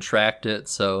back and tracked it.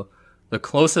 So the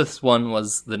closest one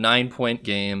was the 9-point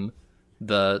game.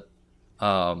 The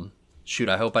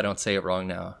I hope I don't say it wrong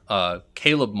now.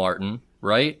 Caleb Martin,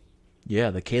 right? Yeah,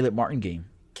 the Caleb Martin game.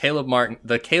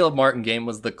 The Caleb Martin game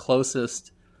was the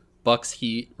closest Bucks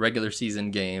Heat regular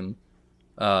season game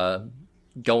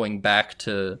going back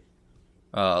to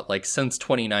since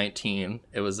 2019.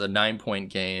 It was a 9-point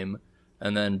game,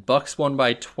 and then Bucks won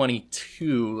by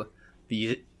 22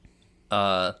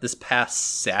 this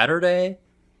past Saturday,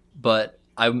 but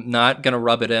I'm not gonna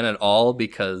rub it in at all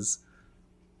because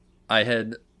I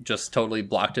had just totally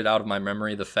blocked it out of my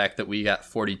memory, the fact that we got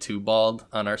 42 balled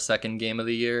on our second game of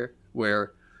the year,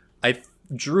 where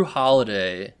Drew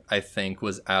Holiday, I think,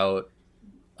 was out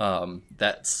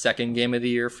that second game of the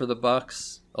year for the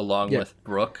Bucks, along with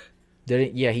Brook.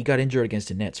 He got injured against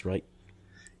the Nets, right?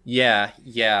 Yeah.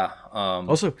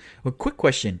 Also, a quick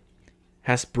question.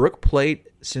 Has Brook played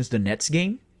since the Nets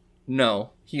game?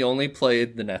 No, he only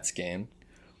played the Nets game.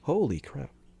 Holy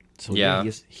crap. So yeah,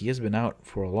 he has been out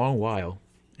for a long while.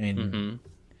 And,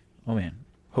 oh man,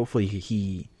 hopefully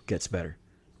he gets better.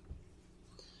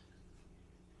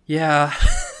 Yeah.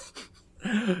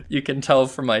 You can tell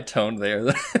from my tone there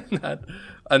that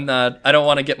I don't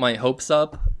want to get my hopes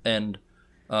up, and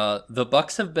the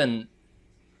Bucks have been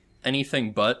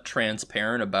anything but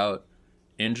transparent about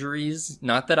injuries.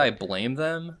 Not that I blame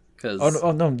them, because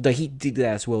no, the Heat did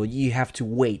that as well. You have to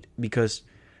wait because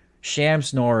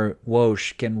Shams nor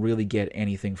Woj can really get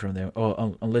anything from them,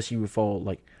 unless you follow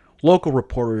like local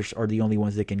reporters are the only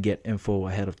ones that can get info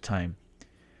ahead of time.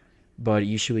 But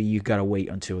usually you gotta wait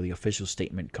until the official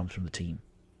statement comes from the team.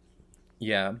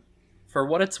 Yeah. For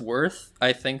what it's worth,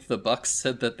 I think the Bucks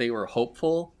said that they were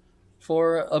hopeful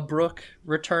for a Brook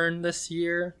return this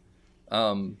year.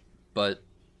 But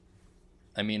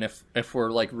I mean, if we're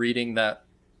like reading that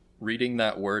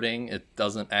wording, it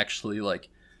doesn't actually like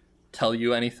tell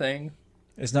you anything.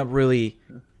 It's not really.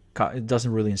 It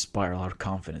doesn't really inspire a lot of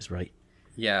confidence, right?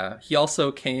 Yeah.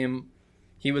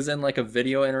 He was in like a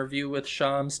video interview with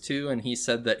Shams too, and he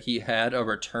said that he had a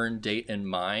return date in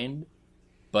mind,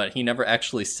 but he never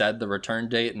actually said the return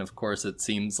date. And of course, it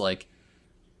seems like.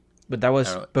 But that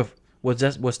was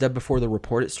was that before the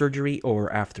reported surgery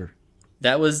or after?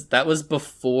 That was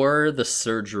before the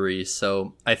surgery.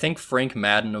 So I think Frank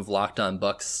Madden of Locked On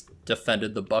Bucks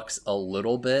defended the Bucks a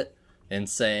little bit in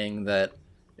saying that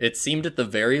it seemed at the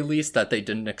very least that they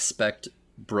didn't expect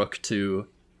Brook to,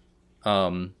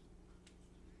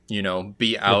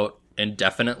 be out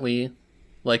indefinitely,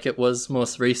 like it was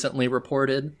most recently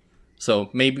reported. So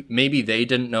maybe they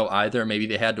didn't know either. Maybe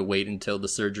they had to wait until the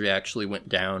surgery actually went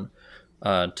down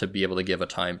to be able to give a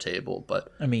timetable.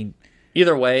 But I mean,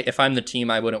 either way, if I'm the team,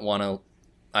 I wouldn't want to.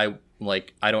 I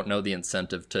don't know the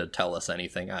incentive to tell us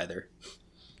anything either.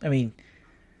 I mean,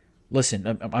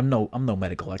 listen, I'm no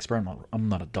medical expert. I'm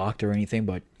not a doctor or anything,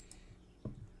 but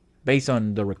based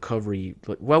on the recovery,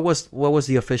 what was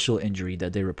the official injury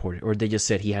that they reported, or they just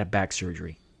said he had back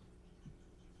surgery?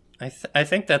 I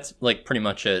think that's like pretty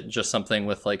much it. Just something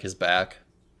with like his back.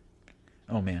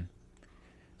 Oh man,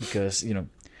 because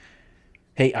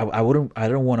hey, I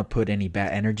don't want to put any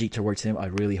bad energy towards him. I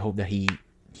really hope that he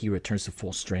returns to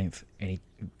full strength and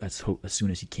let's hope as soon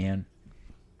as he can.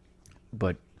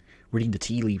 But reading the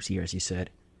tea leaves here, as you said,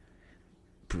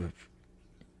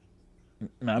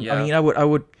 I mean, I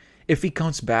would if he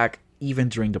comes back even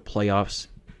during the playoffs,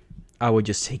 I would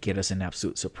just take it as an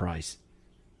absolute surprise.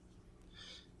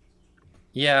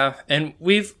 Yeah, and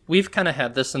we've kind of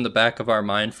had this in the back of our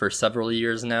mind for several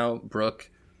years now. Brook,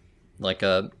 like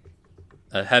a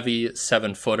heavy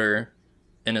 7-footer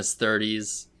in his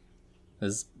 30s,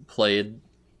 has played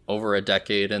over a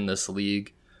decade in this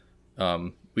league.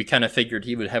 We kind of figured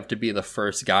he would have to be the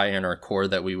first guy in our core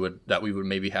that we would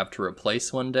maybe have to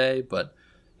replace one day, but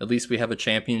at least we have a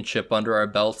championship under our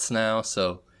belts now.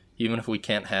 So even if we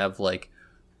can't have like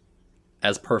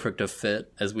as perfect a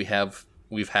fit as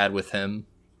we've had with him,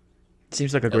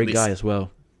 seems like a great guy as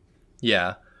well.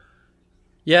 Yeah.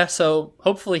 So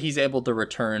hopefully he's able to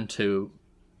return to,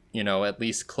 at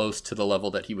least close to the level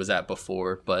that he was at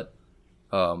before. But,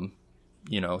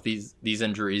 these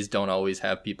injuries don't always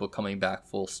have people coming back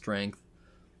full strength.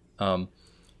 At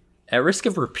risk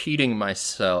of repeating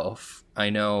myself,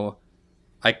 I know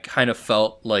I kind of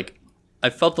felt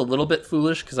a little bit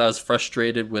foolish because I was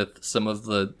frustrated with some of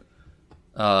the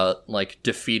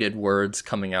defeated words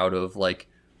coming out of like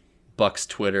Bucks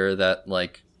Twitter that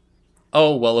like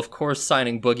oh, well, of course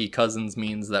signing Boogie Cousins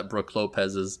means that Brook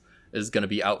Lopez is going to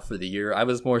be out for the year. I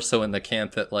was more so in the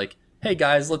camp that, like, hey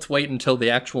guys, let's wait until the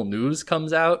actual news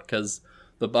comes out, because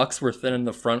the Bucks were thin in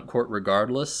the front court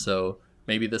regardless, so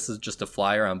maybe this is just a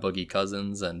flyer on Boogie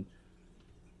Cousins. And,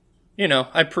 you know,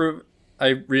 I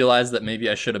realized that maybe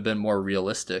I should have been more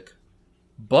realistic.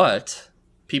 But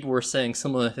people were saying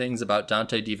similar things about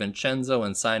Dante DiVincenzo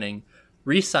and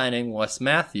re-signing Wes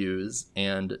Matthews,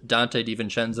 and Dante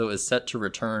DiVincenzo is set to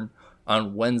return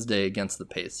on Wednesday against the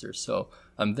Pacers. So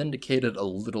I'm vindicated a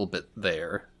little bit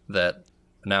there that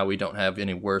now we don't have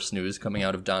any worse news coming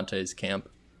out of Dante's camp.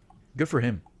 Good for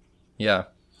him. Yeah.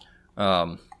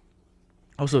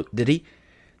 Also, did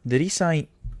he sign?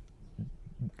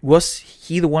 Was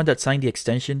he the one that signed the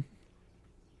extension?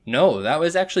 No, that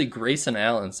was actually Grayson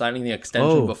Allen signing the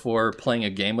extension before playing a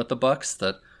game with the Bucks.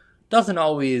 That doesn't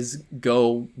always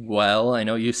go well. I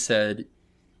know you said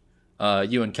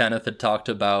you and Kenneth had talked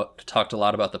a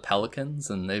lot about the Pelicans,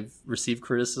 and they've received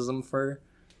criticism for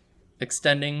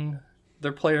extending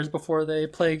their players before they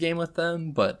play a game with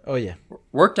them. But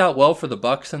worked out well for the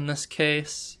Bucks in this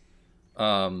case.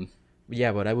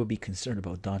 Yeah, but I would be concerned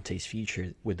about Dante's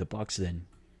future with the Bucks then.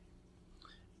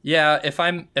 Yeah, if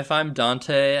I'm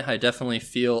Dante, I definitely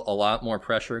feel a lot more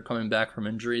pressure coming back from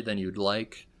injury than you'd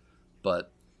like.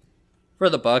 But for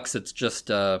the Bucks, it's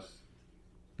just a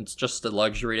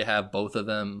luxury to have both of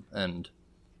them, and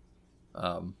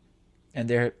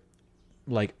they're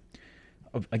like,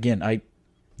 again, I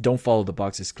don't follow the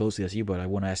Bucks as closely as you, but I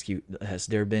want to ask you: has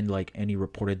there been like any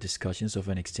reported discussions of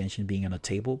an extension being on the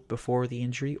table before the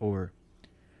injury, or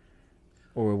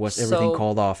was everything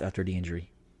called off after the injury?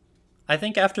 I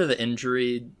think after the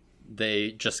injury,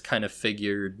 they just kind of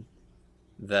figured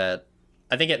that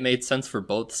I think it made sense for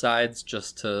both sides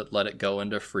just to let it go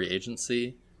into free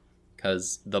agency,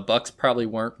 because the Bucks probably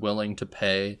weren't willing to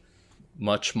pay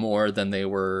much more than they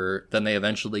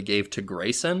eventually gave to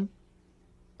Grayson,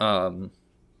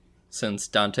 since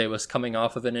Dante was coming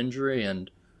off of an injury.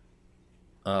 And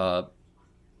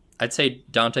I'd say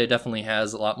Dante definitely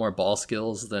has a lot more ball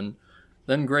skills than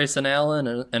Grayson Allen,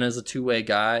 and is a two-way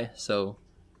guy. So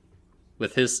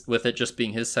with it just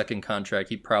being his second contract,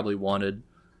 he probably would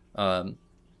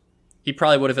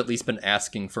have at least been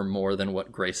asking for more than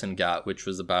what Grayson got, which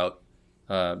was about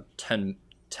 10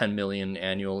 million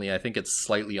annually. I think it's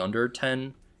slightly under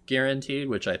 10 guaranteed,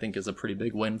 which I think is a pretty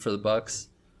big win for the Bucks.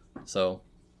 So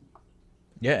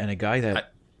yeah, and a guy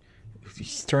that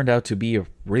he's turned out to be a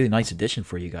really nice addition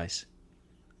for you guys.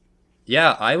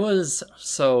 Yeah, I was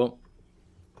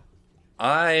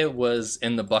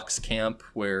in the Bucks camp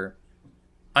where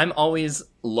I'm always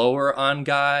lower on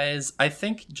guys. I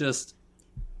think just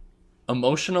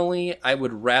emotionally, I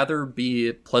would rather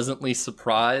be pleasantly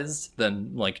surprised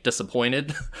than like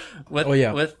disappointed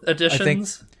with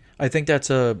additions. I think that's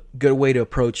a good way to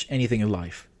approach anything in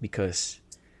life, because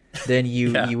then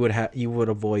you would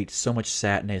avoid so much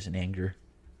sadness and anger.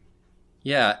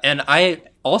 Yeah, and I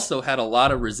also had a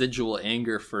lot of residual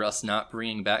anger for us not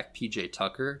bringing back PJ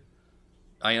Tucker.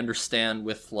 I understand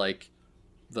with like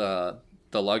the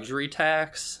luxury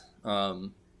tax. I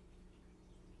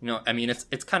mean,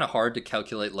 it's kind of hard to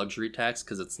calculate luxury tax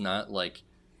because it's not like.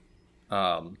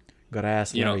 Gotta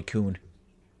ask Larry Kuhn.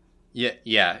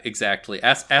 Yeah, exactly.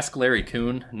 Ask Larry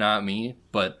Kuhn, not me.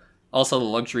 But also, the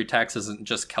luxury tax isn't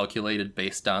just calculated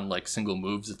based on like single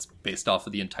moves; it's based off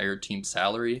of the entire team's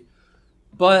salary.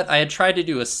 But I had tried to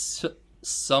do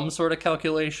some sort of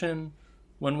calculation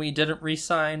when we didn't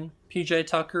re-sign PJ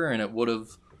Tucker, and it would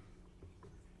have,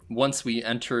 once we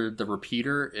entered the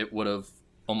repeater, it would have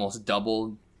almost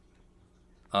doubled.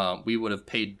 We would have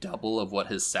paid double of what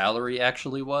his salary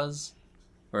actually was,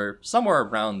 or somewhere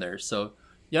around there. So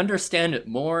you understand it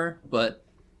more, but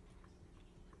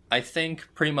I think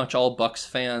pretty much all Bucks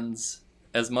fans,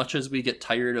 as much as we get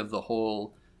tired of the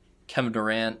whole Kevin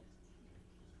Durant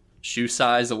shoe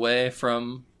size away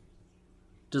from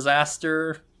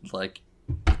disaster, like,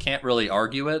 you can't really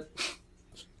argue it.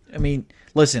 I mean,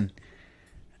 listen,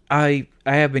 I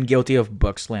have been guilty of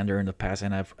Buck slander in the past,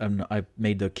 and I've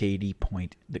made the KD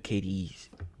point, the KD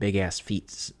big ass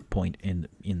feet point in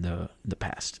the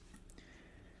past.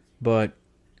 But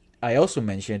I also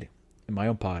mentioned in my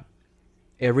own pod,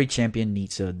 every champion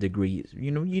needs a degree.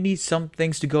 You need some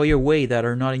things to go your way that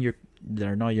are not in your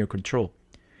control.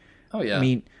 Oh yeah. I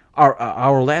mean,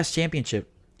 our last championship,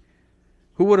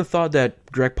 who would have thought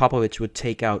that Greg Popovich would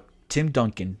take out Tim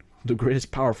Duncan, the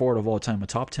greatest power forward of all time, a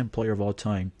top 10 player of all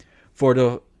time, for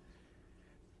the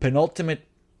penultimate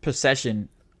possession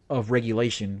of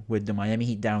regulation with the Miami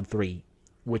Heat down 3,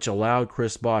 which allowed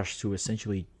Chris Bosh to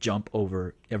essentially jump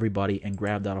over everybody and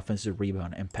grab that offensive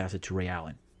rebound and pass it to Ray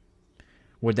Allen.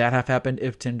 Would that have happened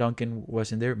if Tim Duncan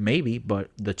wasn't there? Maybe, but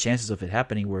the chances of it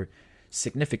happening were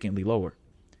significantly lower.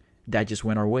 That just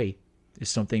went our way.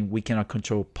 It's something we cannot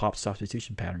control. Pop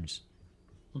substitution patterns,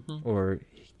 or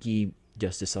he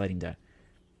just deciding that.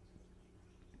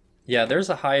 Yeah, there's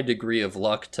a high degree of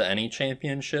luck to any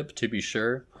championship, to be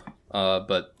sure.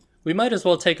 But we might as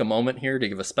well take a moment here to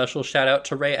give a special shout out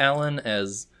to Ray Allen,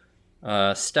 as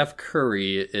Steph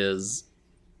Curry is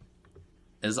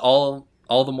all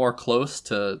the more close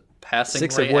to passing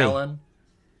 6 Ray away. Allen.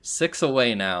 6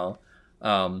 away now.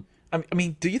 I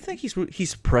mean, do you think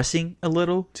he's pressing a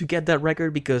little to get that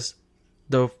record? Because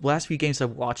the last few games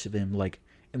I've watched of him, like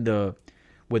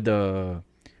with the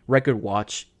record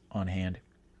watch on hand,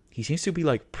 he seems to be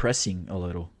like pressing a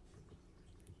little.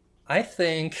 I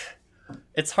think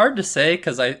it's hard to say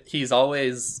because I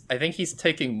think he's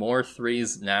taking more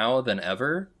threes now than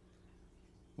ever,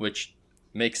 which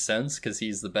makes sense because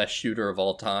he's the best shooter of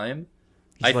all time.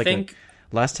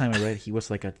 Last time I read, he was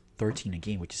like at 13 a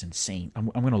game, which is insane. I'm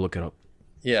gonna look it up.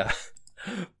 Yeah,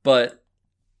 but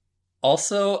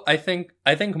also I think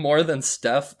more than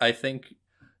Steph, I think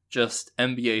just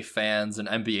NBA fans and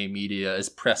NBA media is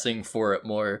pressing for it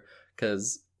more,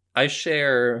 because I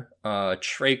share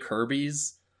Trey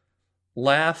Kirby's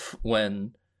laugh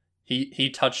when he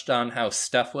touched on how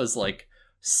Steph was like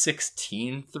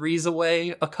 16 threes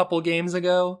away a couple games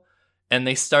ago, and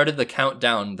they started the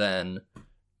countdown then,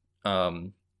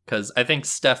 because I think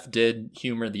Steph did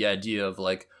humor the idea of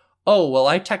like, oh, well,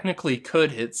 I technically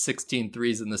could hit 16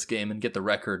 threes in this game and get the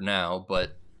record now,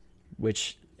 but...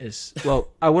 Which is, well,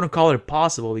 I wouldn't call it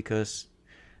possible because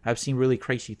I've seen really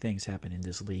crazy things happen in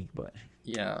this league, but...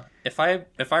 Yeah. If I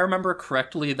remember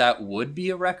correctly, that would be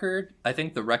a record. I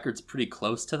think the record's pretty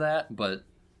close to that, but...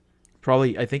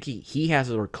 Probably, I think he has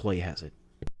it or Clay has it.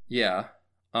 Yeah.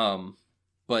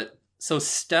 But, so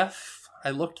Steph, I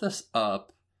looked this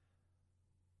up.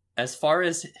 As far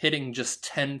as hitting just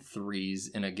 10 threes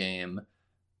in a game,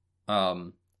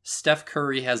 Steph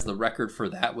Curry has the record for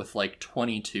that with like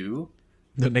 22.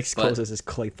 The next closest is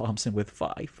Klay Thompson with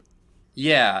 5.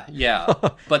 Yeah.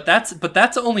 but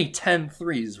that's only 10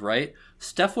 threes, right?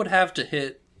 Steph would have to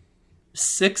hit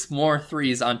 6 more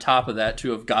threes on top of that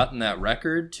to have gotten that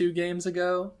record 2 games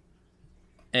ago.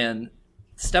 And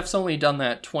Steph's only done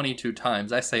that 22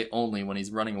 times. I say only when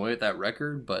he's running away with that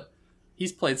record, but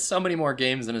he's played so many more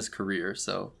games in his career,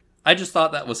 so I just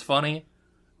thought that was funny.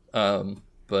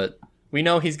 But we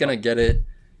know he's going to get it,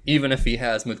 even if he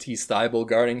has Matisse Thybulle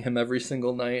guarding him every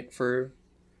single night for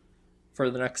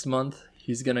the next month.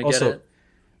 He's going to get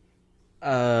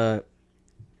it.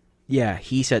 Yeah,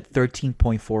 he's at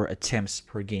 13.4 attempts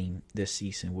per game this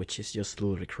season, which is just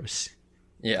ludicrous.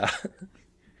 Yeah.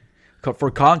 For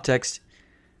context,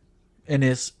 in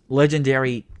his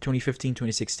legendary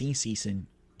 2015-2016 season,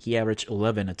 he averaged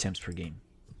 11 attempts per game.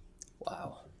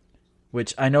 Wow.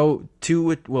 Which I know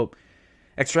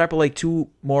extrapolate 2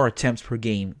 more attempts per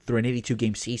game through an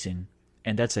 82-game season,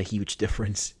 and that's a huge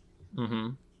difference. Mm-hmm.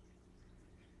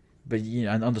 But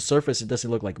on the surface, it doesn't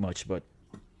look like much. But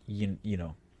you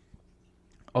know,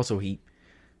 also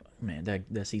that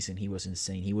season he was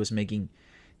insane. He was shooting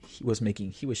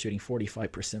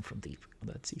 45% from deep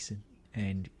that season.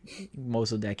 And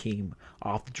most of that came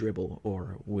off the dribble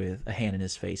or with a hand in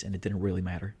his face, and it didn't really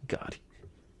matter. God.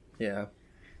 Yeah.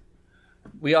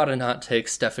 We ought to not take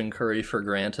Stephen Curry for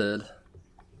granted.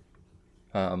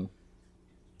 I don't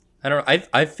know.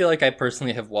 I feel like I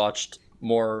personally have watched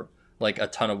more, like a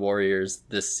ton of Warriors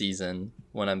this season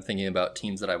when I'm thinking about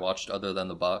teams that I watched other than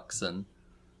the Bucks, and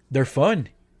they're fun.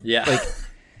 Yeah. Like,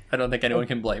 I don't think anyone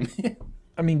can blame me.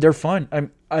 I mean, they're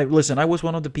fun. Listen, I was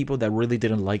one of the people that really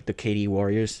didn't like the KD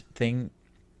Warriors thing.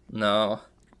 No.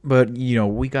 But,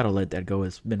 we got to let that go.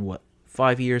 It's been,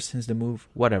 5 years since the move?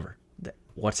 Whatever.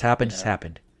 What's happened has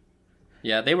happened.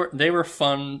 Yeah, they were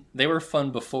fun. They were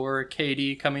fun before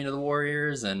KD coming to the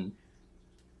Warriors, and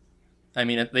I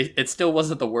mean, it still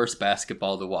wasn't the worst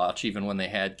basketball to watch, even when they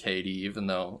had KD, even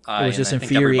though I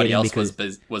think everybody else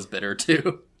was bitter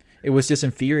too. It was just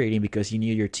infuriating because you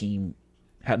knew your team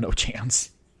had no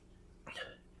chance.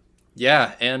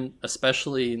 Yeah, and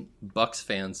especially Bucks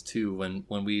fans too,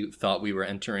 when we thought we were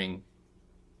entering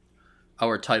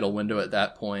our title window at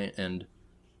that point, and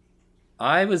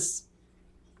I was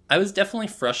definitely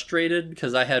frustrated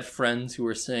because I had friends who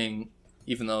were saying,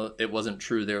 even though it wasn't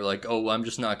true, they were like, "Oh, I'm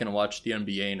just not going to watch the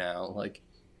NBA now." Like,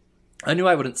 I knew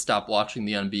I wouldn't stop watching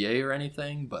the NBA or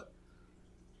anything, but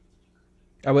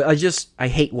I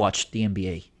hate watch the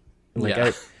NBA. Like,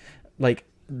 yeah. Like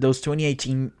those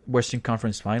 2018 Western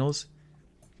Conference Finals,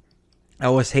 I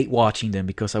always hate watching them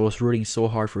because I was rooting so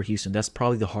hard for Houston. That's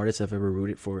probably the hardest I've ever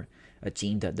rooted for a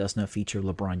team that does not feature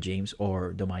LeBron James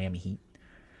or the Miami Heat.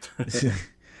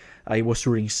 I was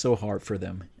rooting so hard for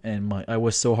them, and I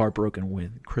was so heartbroken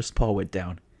when Chris Paul went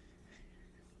down.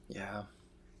 Yeah.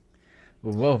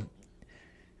 Well,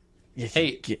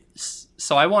 hey,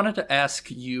 so I wanted to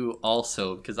ask you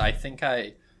also, because I think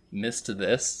I missed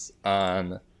this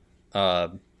on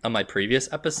my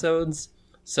previous episodes.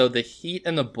 So the Heat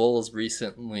and the Bulls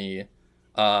recently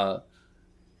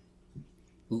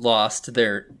lost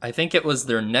I think it was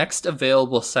their next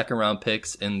available second round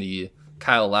picks in the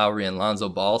Kyle Lowry and Lonzo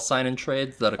Ball sign and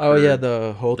trades that occurred. Oh yeah,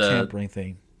 the whole tampering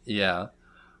thing. Yeah.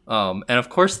 And of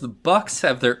course the Bucks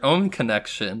have their own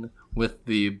connection with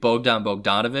the Bogdan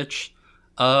Bogdanovic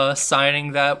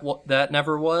signing that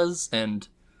never was, and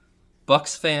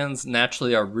Bucks fans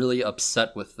naturally are really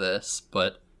upset with this,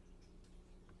 but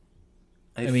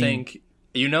I think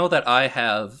that I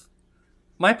have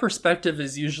my perspective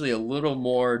is usually a little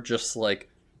more just like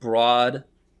broad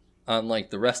on like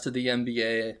the rest of the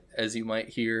NBA, as you might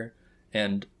hear,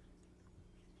 and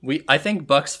I think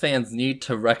Bucks fans need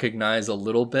to recognize a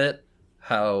little bit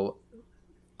how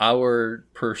our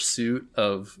pursuit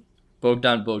of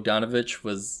Bogdan Bogdanovic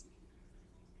was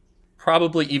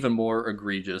probably even more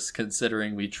egregious,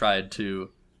 considering we tried to.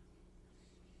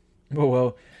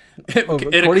 Well, it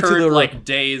occurred like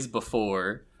days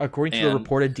before. According to the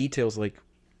reported details, like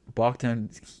Bogdan,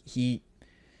 he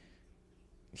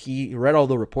read all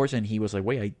the reports and he was like,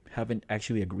 "Wait, I haven't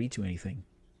actually agreed to anything."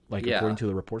 Like according to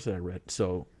the reports that I read,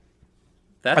 so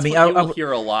that's you'll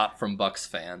hear a lot from Bucks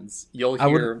fans. You'll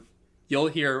hear,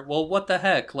 well, what the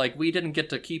heck? Like, we didn't get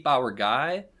to keep our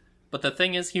guy, but the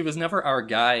thing is, he was never our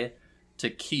guy to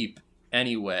keep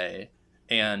anyway.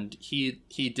 And he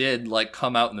did like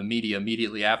come out in the media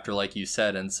immediately after, like you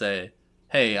said, and say,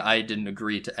 "Hey, I didn't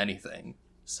agree to anything."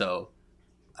 So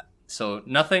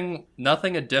nothing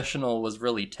additional was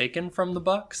really taken from the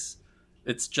Bucks.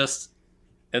 It's just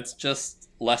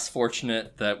less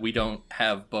fortunate that we don't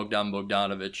have Bogdan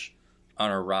Bogdanovic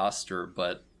on our roster,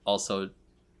 but also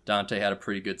Dante had a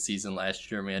pretty good season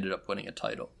last year and we ended up winning a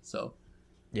title. So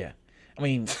yeah, I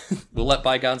mean, we'll let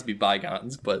bygones be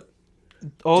bygones, but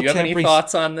do you have any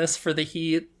thoughts on this for the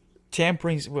Heat?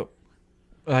 Tamperings, well,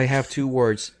 I have two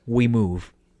words: we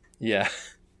move. Yeah.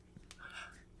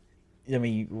 I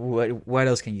mean, what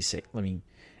else can you say? I mean,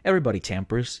 everybody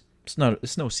tampers. It's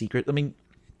no secret. I mean,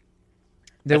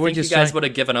 I think you guys would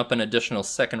have given up an additional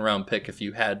second round pick if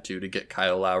you had to get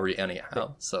Kyle Lowry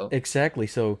anyhow. So exactly.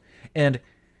 So, and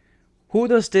who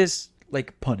does this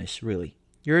like punish? Really,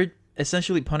 you're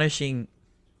essentially punishing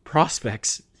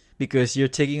prospects because you're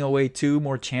taking away 2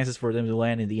 more chances for them to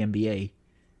land in the NBA.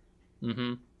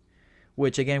 Mm-hmm.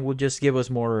 Which again will just give us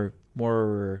more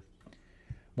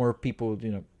people.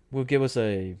 Will give us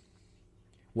a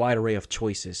wide array of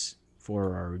choices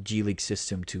for our G League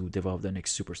system to develop the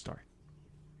next superstar.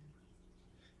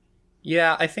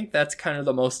 Yeah, I think that's kind of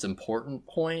the most important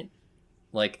point.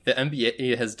 Like, the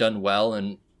NBA has done well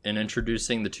in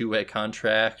introducing the 2-way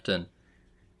contract, and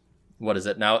what is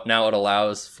it now it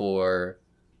allows for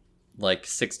like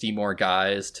 60 more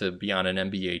guys to be on an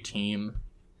NBA team.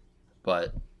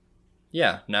 But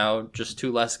yeah, now just 2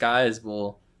 less guys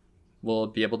will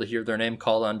be able to hear their name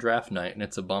called on draft night, and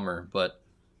it's a bummer. But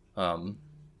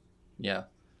yeah,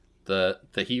 the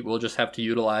Heat will just have to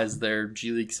utilize their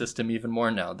G League system even more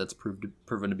now. That's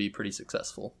proven to be pretty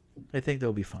successful. I think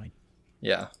they'll be fine.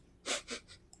 Yeah.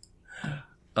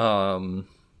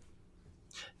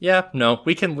 Yeah, no,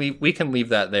 we can leave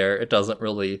that there. It doesn't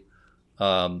really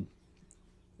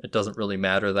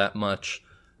matter that much.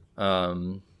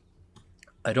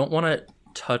 I don't want to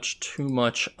touch too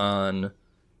much on.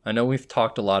 I know we've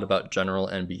talked a lot about general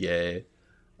NBA,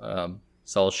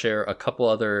 so I'll share a couple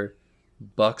other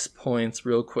Bucks points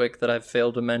real quick that I've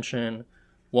failed to mention.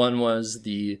 One was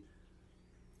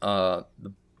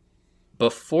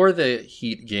before the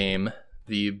Heat game,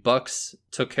 the Bucks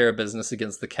took care of business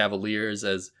against the Cavaliers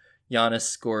as Giannis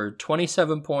scored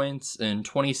 27 points in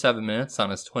 27 minutes on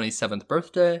his 27th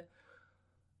birthday.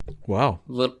 Wow.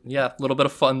 Little bit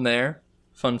of fun there.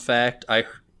 Fun fact, I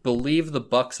believe the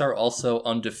Bucks are also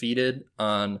undefeated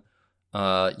on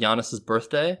Giannis's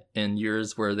birthday in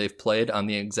years where they've played on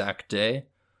the exact day.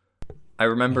 I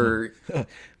remember.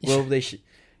 Well,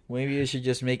 maybe they should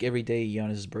just make every day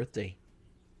Giannis's birthday.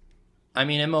 I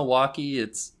mean, in Milwaukee,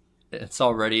 it's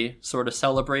already sort of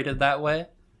celebrated that way.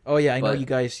 Oh yeah, I know you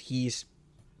guys. He's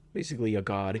basically a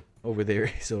god over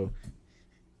there. So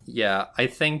yeah, I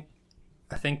think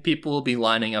people will be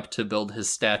lining up to build his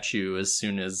statue as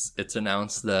soon as it's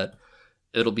announced that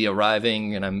it'll be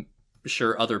arriving, and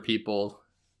sure other people,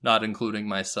 not including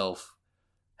myself,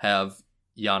 have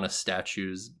Giannis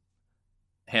statues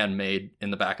handmade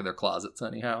in the back of their closets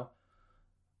anyhow.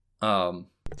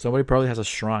 Somebody probably has a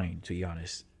shrine to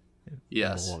Giannis.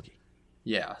 Yes. Milwaukee.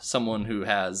 Yeah, someone who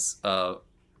has a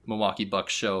Milwaukee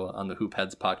Bucks show on the Hoop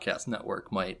Heads podcast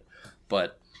network might,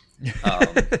 but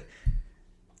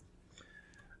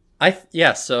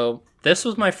so this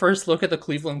was my first look at the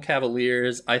Cleveland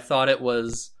Cavaliers. I thought it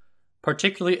was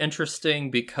particularly interesting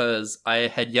because I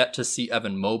had yet to see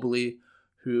Evan Mobley,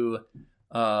 who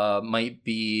might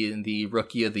be the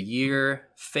Rookie of the Year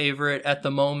favorite at the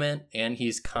moment, and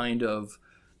he's kind of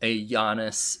a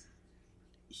Giannis.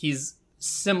 He's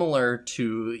similar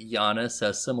to Giannis,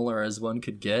 as similar as one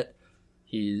could get.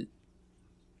 He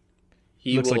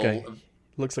looks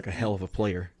like a hell of a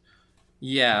player.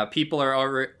 Yeah, people are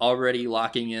already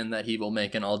locking in that he will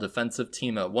make an all-defensive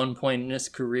team at one point in his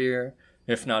career,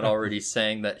 if not already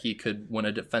saying that he could win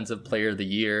a Defensive Player of the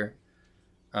Year.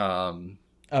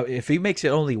 If he makes it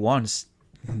only once,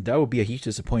 that would be a huge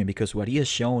disappointment because what he has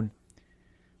shown,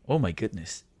 oh my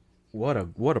goodness, what a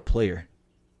player.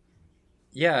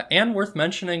 Yeah, and worth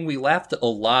mentioning, we laughed a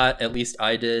lot, at least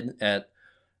I did, at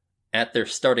their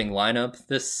starting lineup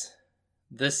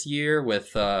this year with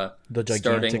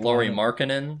starting Lauri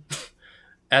Markkanen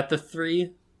at the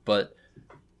 3. But,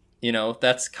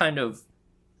 that's kind of,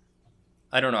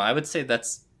 I don't know, I would say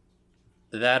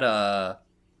that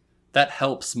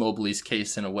helps Mobley's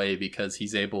case in a way because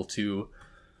he's able to,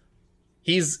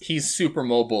 he's super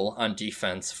mobile on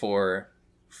defense for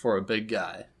a big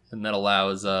guy, and that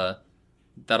allows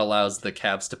the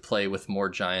Cavs to play with more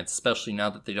giants, especially now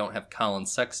that they don't have Colin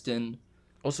Sexton.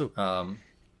 Also,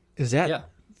 is that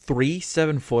 3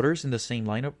 7-footers in the same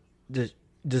lineup?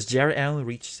 Does Jarrett Allen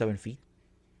reach 7 feet?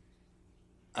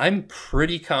 I'm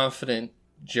pretty confident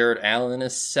Jarrett Allen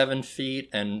is 7 feet,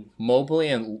 and Mobley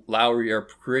and Lowry are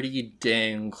pretty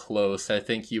dang close. I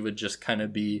think you would just kind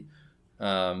of be,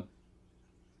 I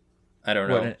don't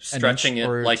know, stretching it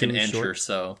like an inch or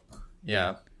so.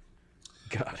 Yeah.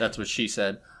 God. That's what she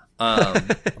said.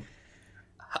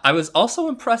 I was also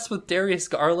impressed with Darius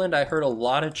Garland. I heard a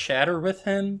lot of chatter with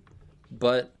him,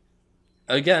 but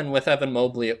again, with Evan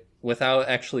Mobley, without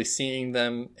actually seeing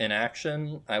them in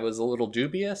action, I was a little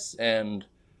dubious. And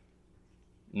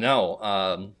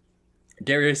no,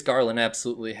 Darius Garland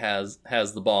absolutely has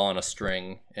the ball on a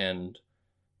string. And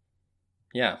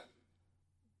yeah,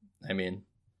 I mean,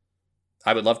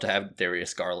 I would love to have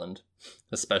Darius Garland,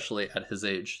 especially at his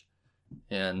age.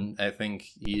 And I think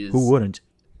he's... Who wouldn't?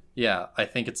 Yeah, I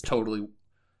think it's totally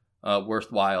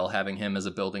worthwhile having him as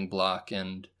a building block.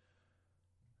 And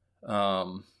I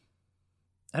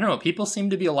don't know, people seem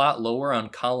to be a lot lower on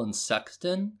Colin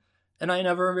Sexton, and I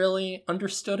never really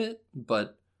understood it,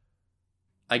 but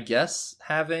I guess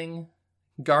having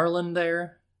Garland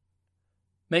there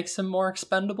makes him more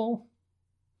expendable.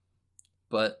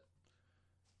 But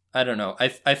I don't know. I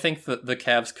think that the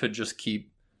Cavs could just keep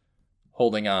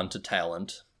holding on to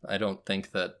talent. I don't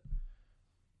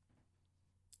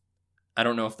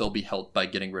know if they'll be helped by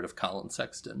getting rid of Colin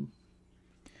Sexton.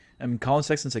 I mean, Colin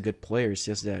Sexton's a good player. It's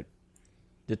just that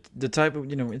the type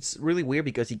of, it's really weird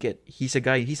because he's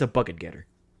a bucket getter.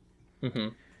 Mm-hmm.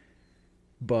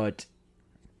 But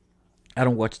I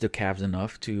don't watch the Cavs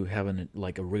enough to have a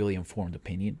really informed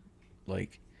opinion.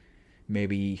 Like,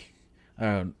 maybe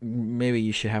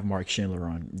you should have Mark Schindler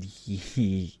on.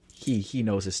 He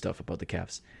knows his stuff about the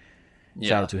Cavs. Yeah.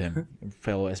 Shout out to him,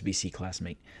 fellow SBC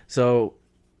classmate. So,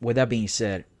 with that being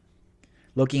said,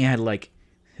 looking at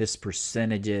his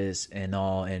percentages and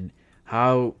all, and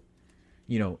how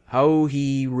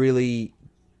he really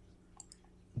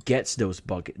gets those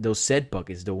said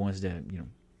buckets, the ones that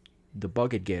the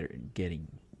bucket getting.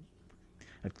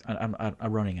 I'm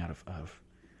running out of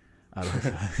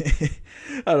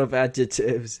out of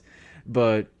adjectives,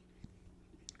 but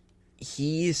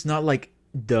he's not like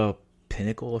the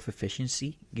pinnacle of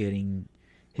efficiency getting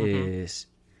his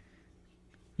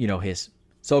his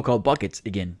so-called buckets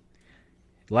again.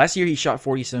 Last year he shot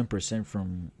 47%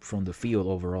 from the field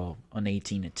overall on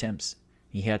 18 attempts.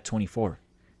 He had 24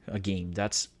 a game.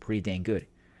 That's pretty dang good.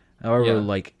 However,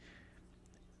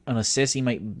 an assist he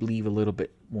might leave a little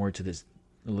bit to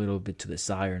the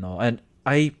side and all. And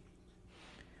I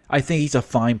think he's a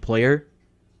fine player,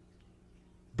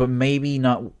 but maybe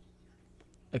not.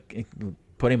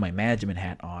 Putting my management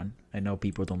hat on, I know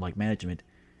people don't like management,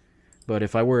 but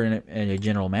if I were a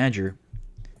general manager,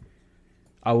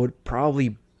 I would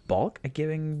probably balk at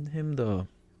giving him the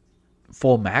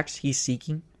full max he's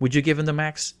seeking. Would you give him the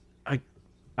max?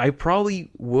 I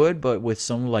probably would, but with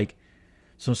some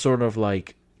sort of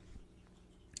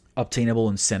obtainable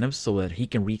incentives so that he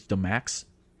can reach the max.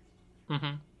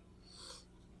 Mm-hmm.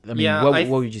 I mean, what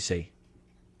would you say?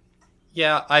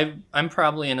 Yeah, I'm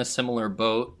probably in a similar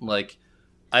boat. Like,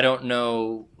 I don't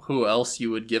know who else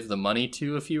you would give the money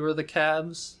to if you were the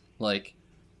Cavs. Like,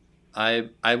 I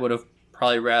would have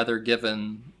probably rather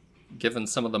given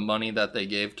some of the money that they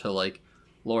gave to like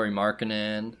Lauri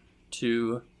Markkanen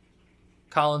to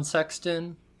Colin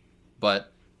Sexton,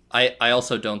 but I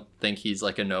also don't think he's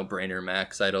like a no-brainer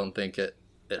max. I don't think it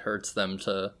hurts them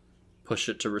to push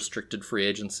it to restricted free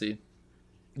agency.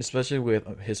 Especially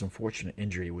with his unfortunate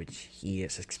injury, which he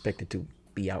is expected to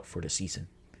be out for the season.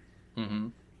 Mm-hmm.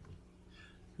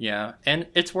 Yeah, and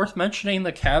it's worth mentioning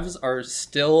the Cavs are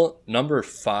still number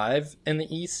 5 in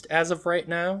the East as of right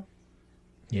now.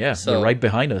 Yeah, so, they're right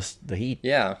behind us, the Heat.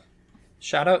 Yeah.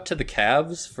 Shout out to the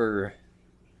Cavs for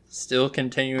still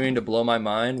continuing to blow my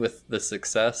mind with the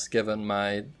success given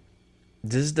my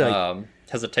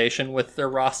hesitation with their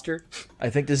roster. I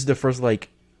think this is the first,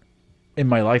 in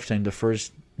my lifetime, the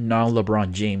first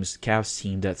non-LeBron James Cavs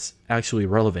team that's actually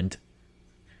relevant.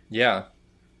 Yeah.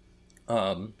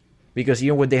 Because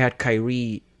even when they had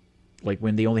Kyrie,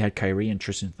 when they only had Kyrie and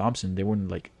Tristan Thompson, they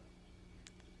weren't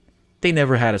they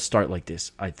never had a start like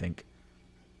this, I think.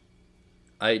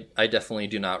 I definitely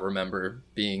do not remember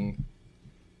being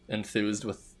enthused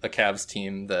with a Cavs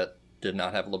team that did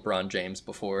not have LeBron James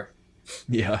before.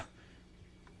 Yeah.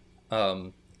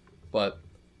 But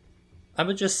I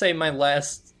would just say my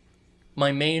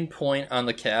main point on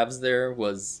the Cavs there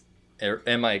was,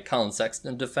 and my Colin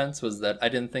Sexton defense was that I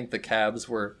didn't think the Cavs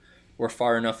were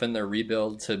far enough in their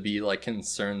rebuild to be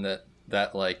concerned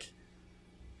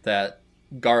that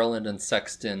Garland and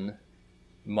Sexton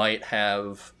might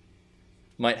have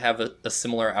a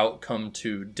similar outcome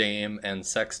to Dame and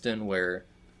Sexton, where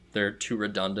they're too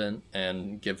redundant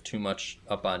and give too much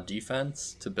up on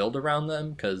defense to build around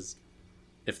them. Because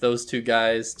if those two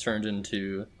guys turned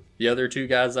into the other two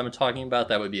guys I'm talking about,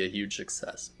 that would be a huge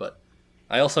success. But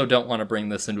I also don't want to bring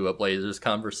this into a Blazers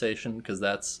conversation, because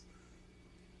let's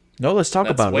talk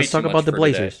about the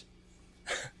Blazers.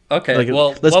 Okay,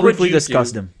 well, let's briefly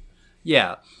discuss them.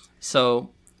 Yeah, so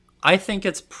I think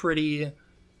it's pretty.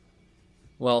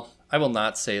 Well, I will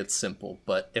not say it's simple,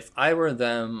 but if I were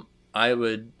them, I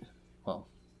would. Well,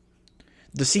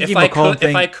 the CJ McCollum thing.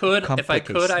 If I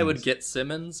could, I would get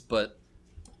Simmons, but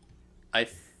I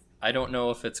don't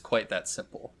know if it's quite that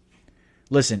simple.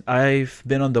 Listen, I've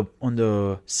been on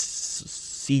the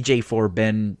CJ for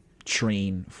Ben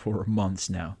train for months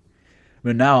now.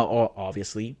 But now,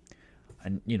 obviously,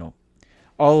 and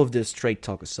all of this trade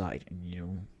talk aside,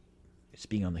 and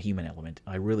speaking on the human element,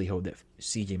 I really hope that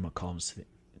CJ McCollum's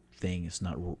thing is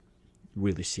not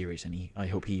really serious, and I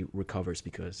hope he recovers,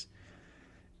 because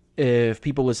if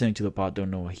people listening to the pod don't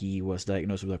know, he was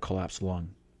diagnosed with a collapsed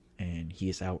lung, and he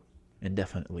is out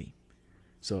indefinitely.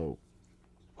 So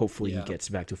hopefully he gets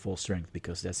back to full strength,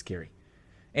 because that's scary.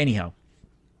 Anyhow,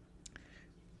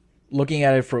 looking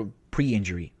at it for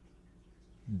pre-injury,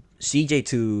 CJ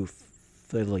to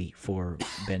Philly for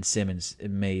Ben Simmons,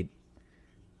 it made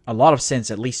a lot of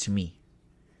sense, at least to me.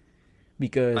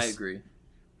 Because I agree.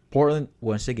 Portland,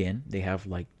 once again, they have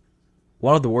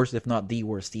one of the worst, if not the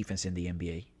worst, defense in the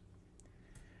NBA.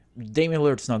 Damian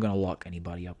Lillard's not going to lock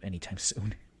anybody up anytime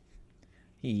soon.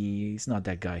 He's not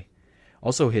that guy.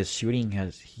 Also, his shooting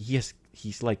he's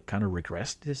kind of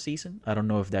regressed this season. I don't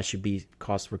know if that should be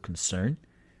cause for concern.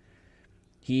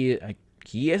 He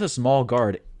is a small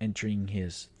guard entering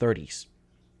his 30s.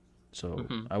 So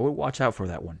I would watch out for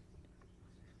that one.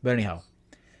 But anyhow,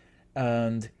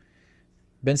 and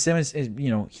Ben Simmons is,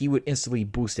 he would instantly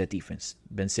boost that defense.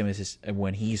 Ben Simmons is,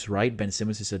 when he's right, Ben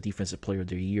Simmons is a defensive player of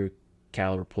the year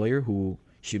caliber player who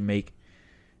should make,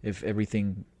 if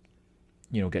everything,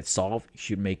 gets solved,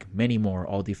 should make many more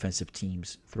all defensive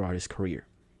teams throughout his career.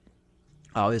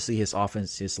 Obviously, his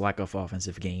lack of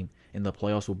offensive game in the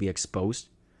playoffs will be exposed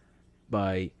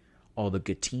by all the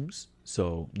good teams.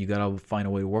 So you gotta find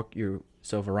a way to work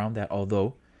yourself around that.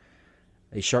 Although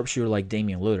a sharpshooter like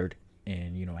Damian Lillard,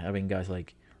 and having guys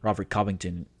like Robert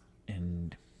Covington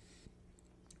and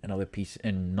another piece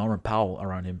and Norman Powell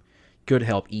around him could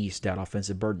help ease that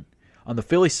offensive burden. On the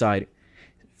Philly side,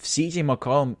 CJ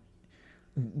McCollum,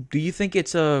 do you think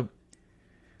it's a...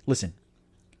 Listen,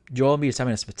 Joel Embiid is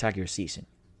having a spectacular season.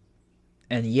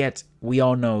 And yet, we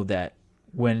all know that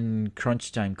when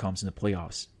crunch time comes in the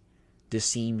playoffs,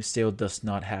 this team still does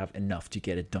not have enough to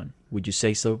get it done. Would you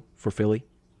say so for Philly?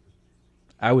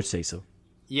 I would say so.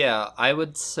 Yeah, I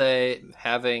would say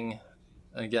having,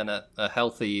 again, a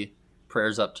healthy,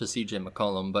 prayers up to CJ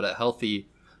McCollum, but a healthy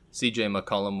CJ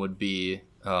McCollum would be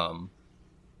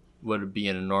would be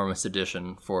an enormous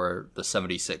addition for the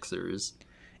 76ers.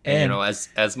 And you know,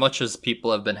 as much as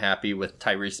people have been happy with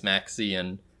Tyrese Maxey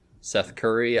and Seth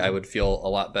Curry, I would feel a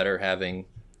lot better having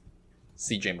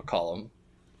CJ McCollum.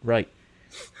 right,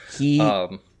 he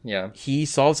Yeah. he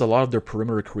solves a lot of their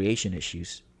perimeter creation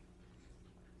issues.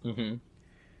 Mm-hmm.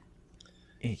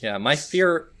 Yeah, my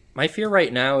fear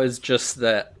right now is just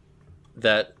that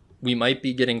we might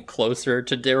be getting closer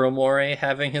to Daryl Morey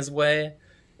having his way,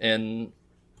 and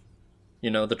you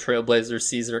know, the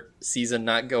Trailblazers season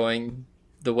not going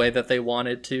the way that they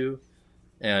wanted to,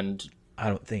 and I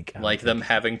don't think them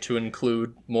having to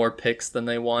include more picks than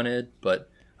they wanted. But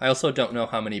I also don't know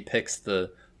how many picks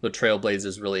the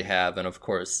Trailblazers really have, and of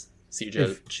course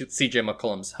CJ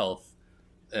McCollum's health,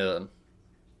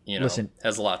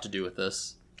 has a lot to do with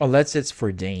this. Unless it's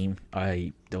for Dame,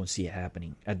 I don't see it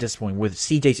happening at this point with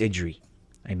CJ's injury.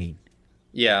 I mean,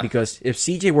 Yeah, because if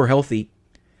CJ were healthy,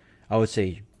 I would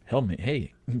say,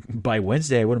 hey, by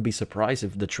Wednesday I wouldn't be surprised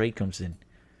if the trade comes in.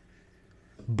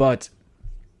 But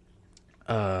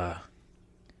the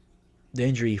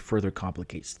injury further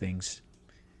complicates things,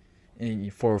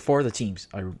 and for the teams,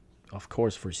 of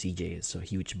course for CJ it's a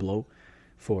huge blow.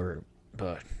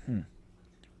 But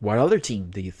what other team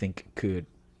do you think could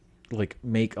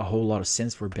make a whole lot of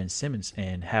sense for Ben Simmons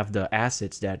and have the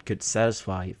assets that could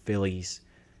satisfy Philly's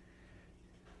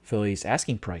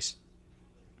asking price?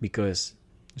 Because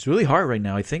it's really hard right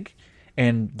now, I think.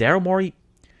 And Daryl Morey,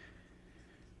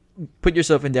 put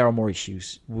yourself in Daryl Morey's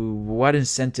shoes. What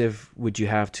incentive would you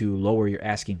have to lower your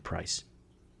asking price?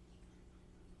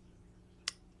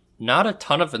 not a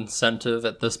ton of incentive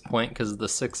at this point because the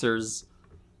Sixers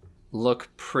look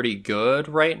pretty good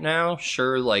right now.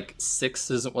 Sure,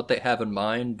 6 isn't what they have in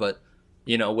mind, but,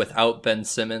 without Ben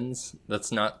Simmons,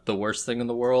 that's not the worst thing in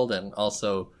the world. And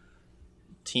also,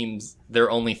 teams,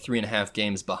 they're only 3.5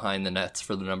 games behind the Nets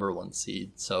for the number 1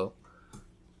 seed. So,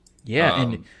 yeah,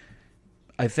 and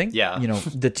I think,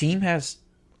 the team has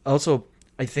also,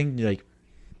 I think,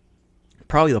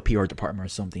 probably the PR department or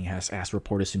something has asked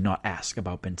reporters to not ask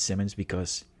about Ben Simmons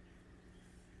because,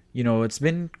 it's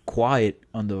been quiet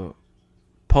on the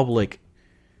public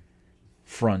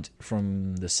front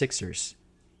from the Sixers.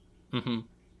 Mm-hmm.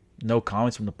 No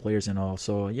comments from the players and all.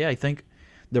 So, yeah, I think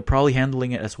they're probably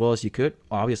handling it as well as you could.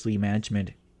 Obviously,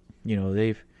 management,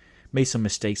 they've made some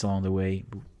mistakes along the way,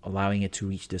 allowing it to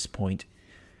reach this point.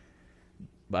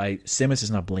 But Simmons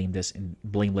is not blameless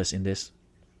in this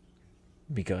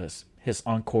because his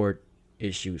on-court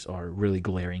issues are really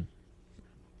glaring.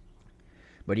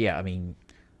 But yeah, I mean,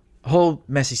 a whole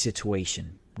messy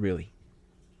situation, really.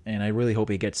 And I really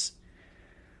hope it gets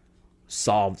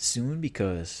solved soon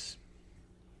because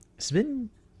it's been,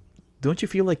 don't you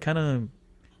feel like kind of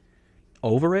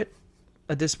over it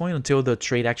at this point until the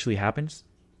trade actually happens?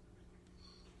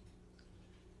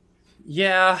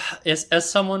 Yeah, as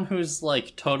someone who's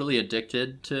totally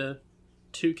addicted to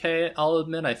 2K, I'll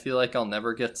admit I feel like I'll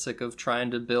never get sick of trying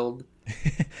to build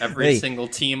every single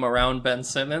team around Ben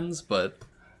Simmons, but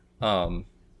I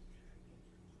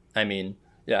mean,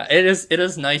 yeah, it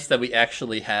is nice that we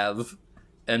actually have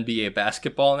NBA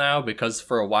basketball now, because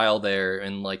for a while there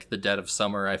in the dead of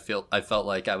summer I felt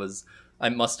like I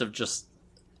must have just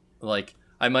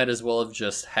I might as well have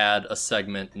just had a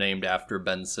segment named after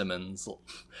Ben Simmons.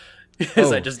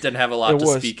 Because I just didn't have a lot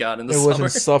to speak on in the summer. It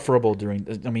was insufferable during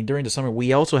the summer.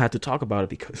 We also had to talk about it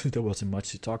because there wasn't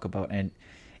much to talk about. And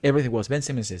everything was Ben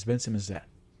Simmons this, Ben Simmons that.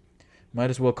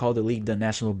 Might as well call the league the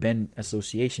National Ben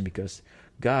Association because,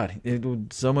 God, it was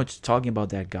so much talking about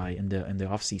that guy in the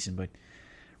offseason. But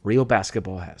real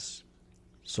basketball has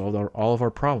solved all of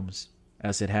our problems,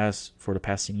 as it has for the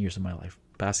past 10 years of my life.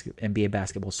 NBA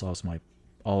basketball solves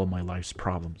all of my life's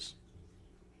problems.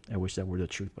 I wish that were the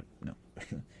truth, but no.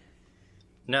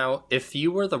 Now, if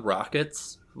you were the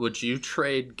Rockets, would you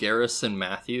trade Garrison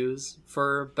Matthews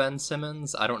for Ben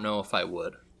Simmons? I don't know if I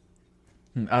would.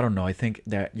 I don't know. I think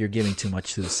that you're giving too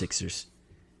much to the Sixers.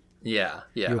 Yeah.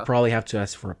 You'll probably have to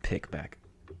ask for a pick back.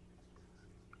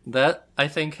 That, I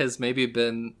think, has maybe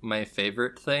been my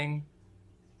favorite thing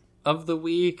of the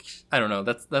week. I don't know.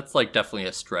 That's definitely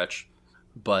a stretch.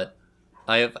 But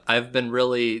I've been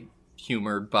really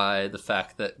humored by the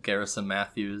fact that Garrison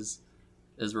Matthews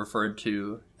is referred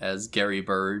to as Gary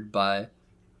Bird by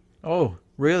a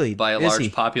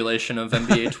large population of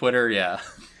NBA Twitter. Yeah.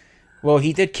 Well,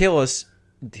 he did kill us.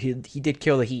 He did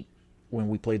kill the Heat when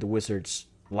we played the Wizards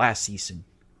last season.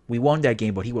 We won that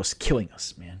game, but he was killing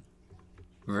us, man.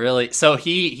 Really? So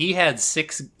he had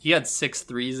six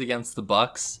threes against the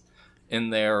Bucks in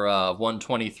their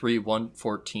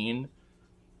 123-114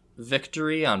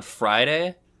 victory on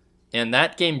Friday. And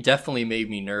that game definitely made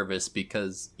me nervous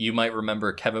because you might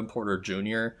remember Kevin Porter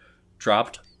Jr.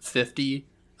 dropped 50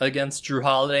 against Drew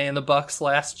Holiday and the Bucks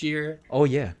last year. Oh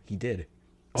yeah, he did.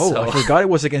 Oh, so, I forgot it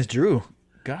was against Drew.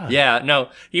 God. Yeah, no,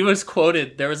 he was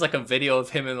quoted. There was like a video of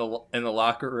him in the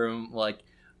locker room, like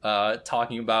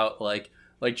talking about like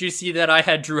do you see that I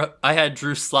had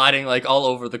Drew sliding like all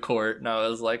over the court, and I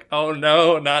was like, oh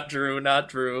no, not Drew.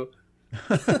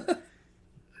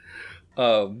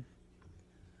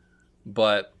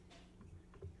 But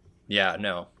yeah,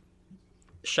 no.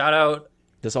 Shout out.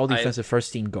 That's all defensive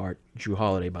first team guard Drew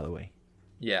Holiday, by the way.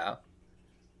 Yeah.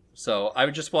 So I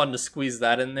just wanted to squeeze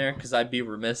that in there because I'd be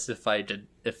remiss if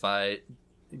I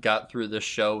got through this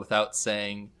show without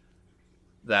saying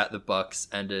that the Bucks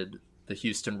ended the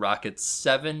Houston Rockets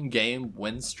 7-game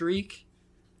win streak.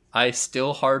 I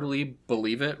still hardly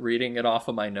believe it reading it off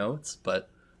of my notes, but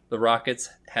the Rockets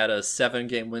had a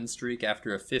 7-game win streak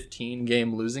after a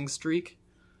 15-game losing streak,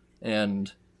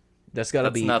 and that's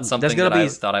not something that I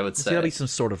thought I would say. There's got to be some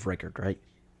sort of record, right?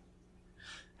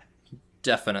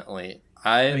 Definitely.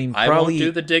 I mean, I won't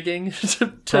do the digging to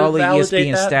probably validate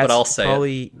ESPN that, stats, but I'll say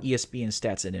probably ESPN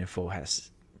Stats and Info has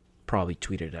probably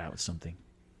tweeted out something.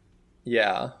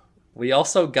 Yeah. We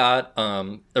also got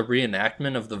a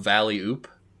reenactment of the Valley Oop.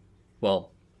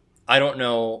 Well, I don't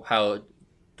know how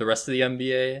the rest of the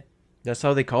NBA. That's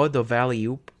how they call it, the Valley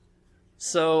Oop?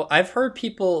 So I've heard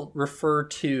people refer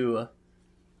to...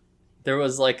 There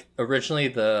was like originally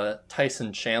the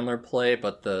Tyson Chandler play,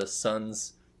 but the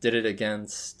Suns did it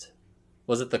against...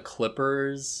 Was it the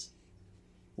Clippers?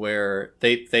 Where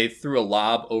they threw a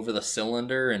lob over the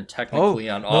cylinder and technically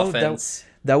on offense...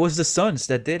 That was the Suns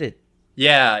that did it.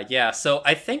 Yeah. So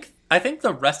I think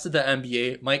the rest of the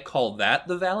NBA might call that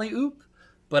the Valley Oop,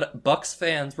 but Bucks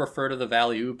fans refer to the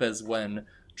Valley Oop as when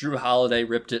Drew Holiday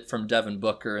ripped it from Devin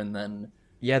Booker and then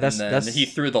he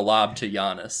threw the lob to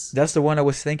Giannis. That's the one I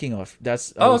was thinking of.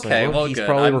 He's good.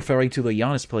 Probably referring to the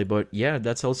Giannis play, but yeah,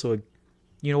 that's also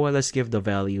you know what? Let's give the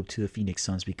Valley Oop to the Phoenix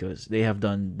Suns because they have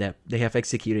done that. They have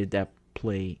executed that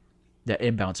play, that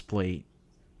inbounds play,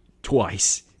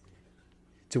 twice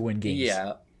to win games.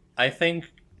 Yeah. I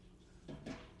think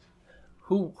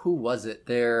who was it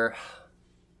there?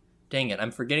 Dang it,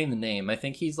 I'm forgetting the name. I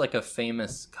think he's like a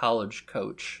famous college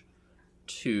coach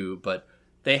too, but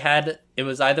it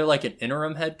was either like an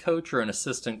interim head coach or an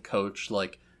assistant coach,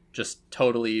 like just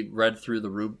totally read through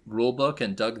the rule book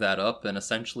and dug that up and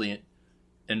essentially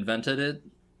invented it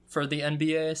for the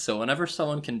NBA. So whenever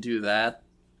someone can do that,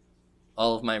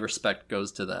 all of my respect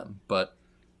goes to them. But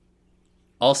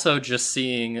also just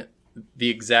seeing the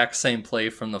exact same play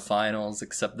from the finals,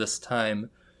 except this time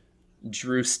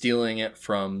Drew stealing it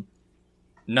from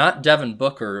not Devin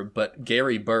Booker, but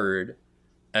Gary Bird,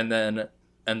 and then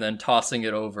tossing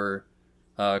it over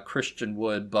Christian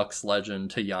Wood, Bucks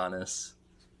legend, to Giannis.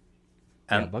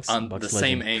 And Bucks the legend,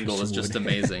 same angle Christian is just Wood.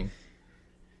 amazing.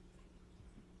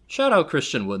 Shout out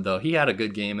Christian Wood, though. He had a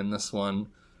good game in this one.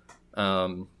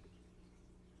 And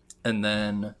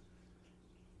then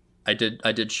I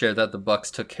did share that the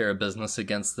Bucks took care of business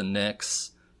against the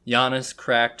Knicks. Giannis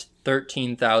cracked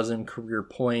 13,000 career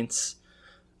points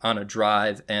on a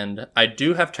drive, and I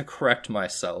do have to correct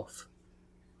myself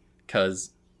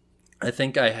because I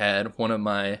think I had one of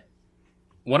my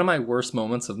worst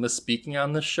moments of misspeaking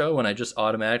on this show when I just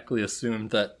automatically assumed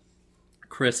that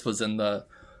Chris was in the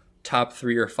top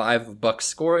 3 or 5 of Bucks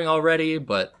scoring already,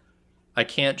 but I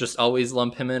can't just always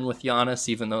lump him in with Giannis,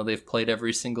 even though they've played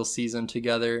every single season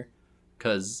together,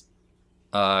 because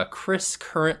Chris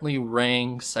currently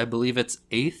ranks, I believe it's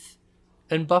 8th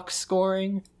in Bucks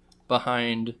scoring,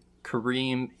 behind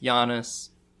Kareem, Giannis,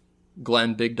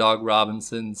 Glenn Big Dog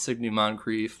Robinson, Sidney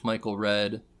Moncrief, Michael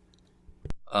Redd,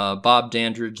 Bob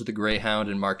Dandridge, the Greyhound,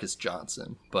 and Marcus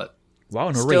Johnson. But wow,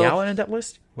 no Ray Allen in that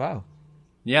list? Wow.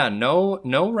 Yeah, no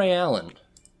Ray Allen.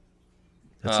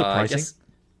 That's surprising.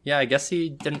 I guess he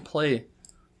didn't play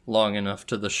long enough,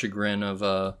 to the chagrin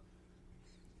of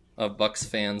Bucks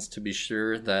fans, to be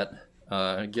sure. That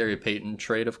Gary Payton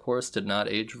trade, of course, did not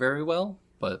age very well,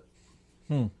 but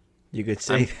you could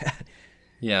say that.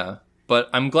 Yeah, but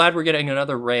I'm glad we're getting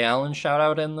another Ray Allen shout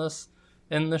out in this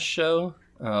show,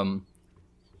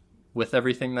 with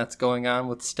everything that's going on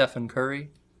with Stephen Curry.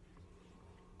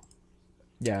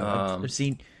 Yeah, I've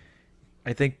seen.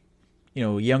 I think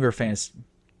younger fans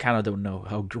kind of don't know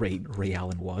how great Ray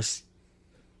Allen was.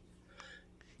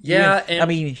 Yeah,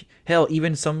 hell,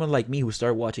 even someone like me who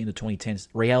started watching the 2010s,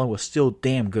 Ray Allen was still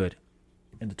damn good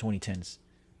in the 2010s.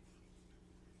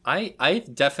 I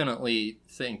definitely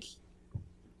think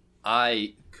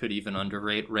I could even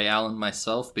underrate Ray Allen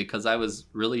myself, because I was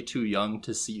really too young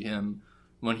to see him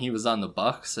when he was on the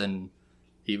Bucks, and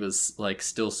he was like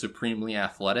still supremely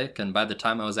athletic. And by the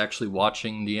time I was actually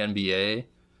watching the NBA,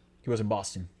 he was in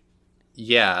Boston.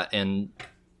 Yeah, and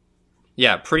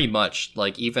yeah, pretty much.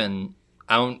 Like, even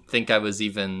I don't think I was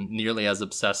even nearly as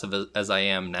obsessive as I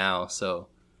am now. So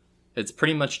it's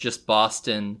pretty much just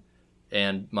Boston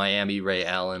and Miami Ray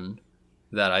Allen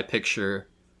that I picture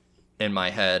in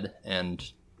my head.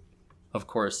 And of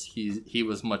course, he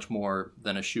was much more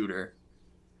than a shooter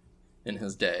in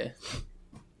his day.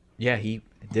 Yeah,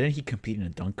 didn't he compete in a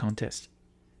dunk contest?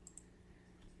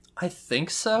 I think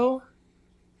so.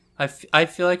 I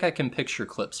feel like I can picture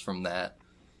clips from that.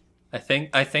 I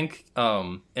think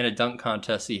in a dunk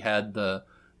contest he had the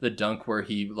dunk where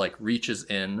he like reaches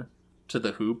in to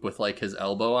the hoop with like his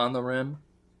elbow on the rim.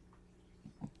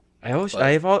 I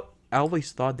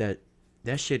always thought that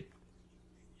shit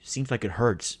seems like it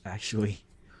hurts. Actually,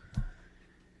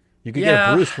 you could get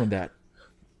a bruise from that.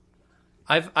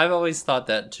 I've always thought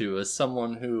that too, as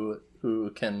someone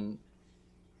who can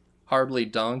hardly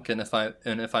dunk, and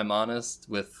if I'm honest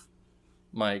with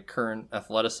my current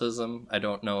athleticism, I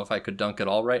don't know if I could dunk at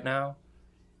all right now.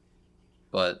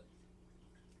 But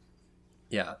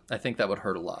yeah, I think that would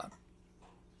hurt a lot.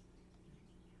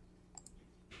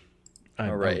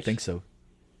 All right. I would think so.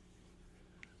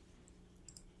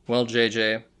 Well,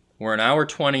 JJ, we're an hour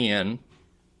 20 in.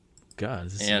 God,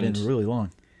 this has been really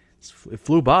long. It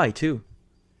flew by, too.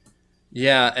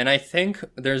 Yeah, and I think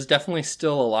there's definitely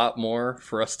still a lot more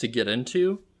for us to get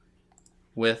into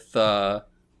with,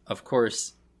 of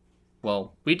course,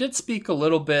 well, we did speak a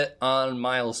little bit on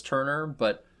Miles Turner,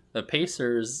 but the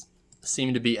Pacers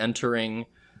seem to be entering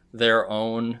their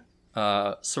own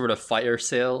sort of fire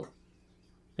sale,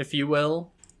 if you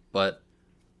will. But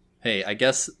hey, I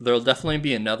guess there'll definitely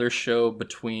be another show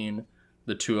between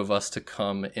the two of us to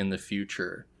come in the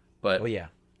future. But oh yeah,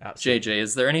 absolutely. JJ,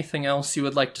 is there anything else you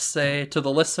would like to say to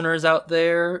the listeners out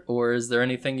there, or is there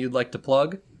anything you'd like to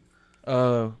plug?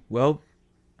 Well,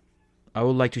 I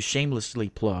would like to shamelessly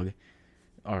plug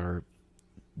our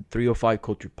 305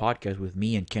 Culture podcast with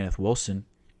me and Kenneth Wilson.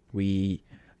 We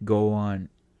go on,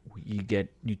 you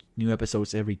get new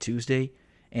episodes every Tuesday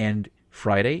and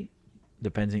Friday,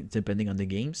 depending on the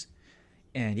games.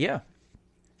 And yeah,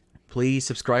 please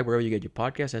subscribe wherever you get your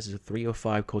podcast. That's the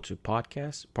 305 Culture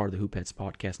podcast, part of the Hoopheads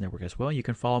podcast network as well. You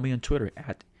can follow me on Twitter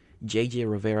at JJ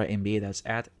Rivera NBA. That's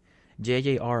at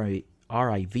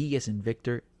JJRIV as in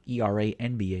Victor, ERA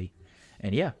NBA.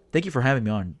 And yeah, thank you for having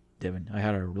me on, Devin. I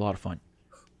had a lot of fun.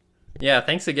 Yeah,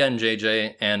 thanks again,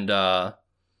 JJ. And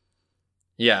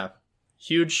yeah,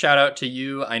 huge shout out to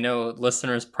you. I know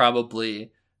listeners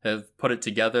probably have put it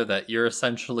together that you're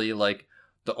essentially like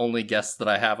the only guest that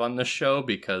I have on this show,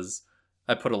 because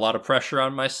I put a lot of pressure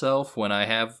on myself when I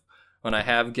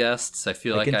have guests. I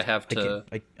feel I have to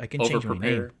I can change my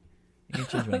name. I can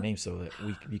change my name so that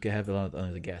you can have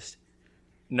another guest.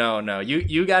 No,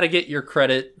 you got to get your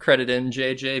credit in,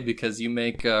 JJ, because you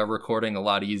make recording a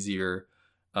lot easier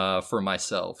for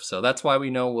myself. So that's why we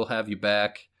know we'll have you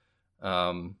back.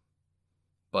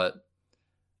 But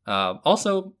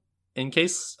also, in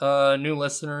case new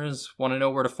listeners want to know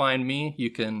where to find me,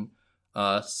 you can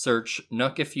search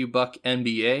Nuck If You Buck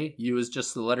NBA. U is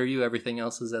just the letter U. Everything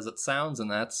else is as it sounds,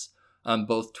 and that's on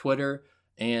both Twitter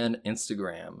and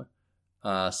Instagram.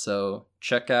 So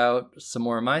check out some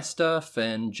more of my stuff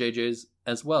and JJ's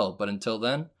as well. But until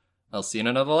then, I'll see you in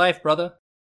another life, brother.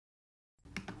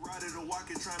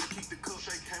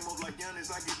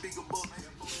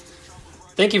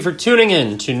 Thank you for tuning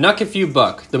in to Nuck If You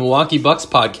Buck, the Milwaukee Bucks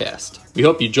podcast. We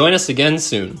hope you join us again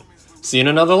soon. See you in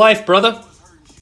another life, brother.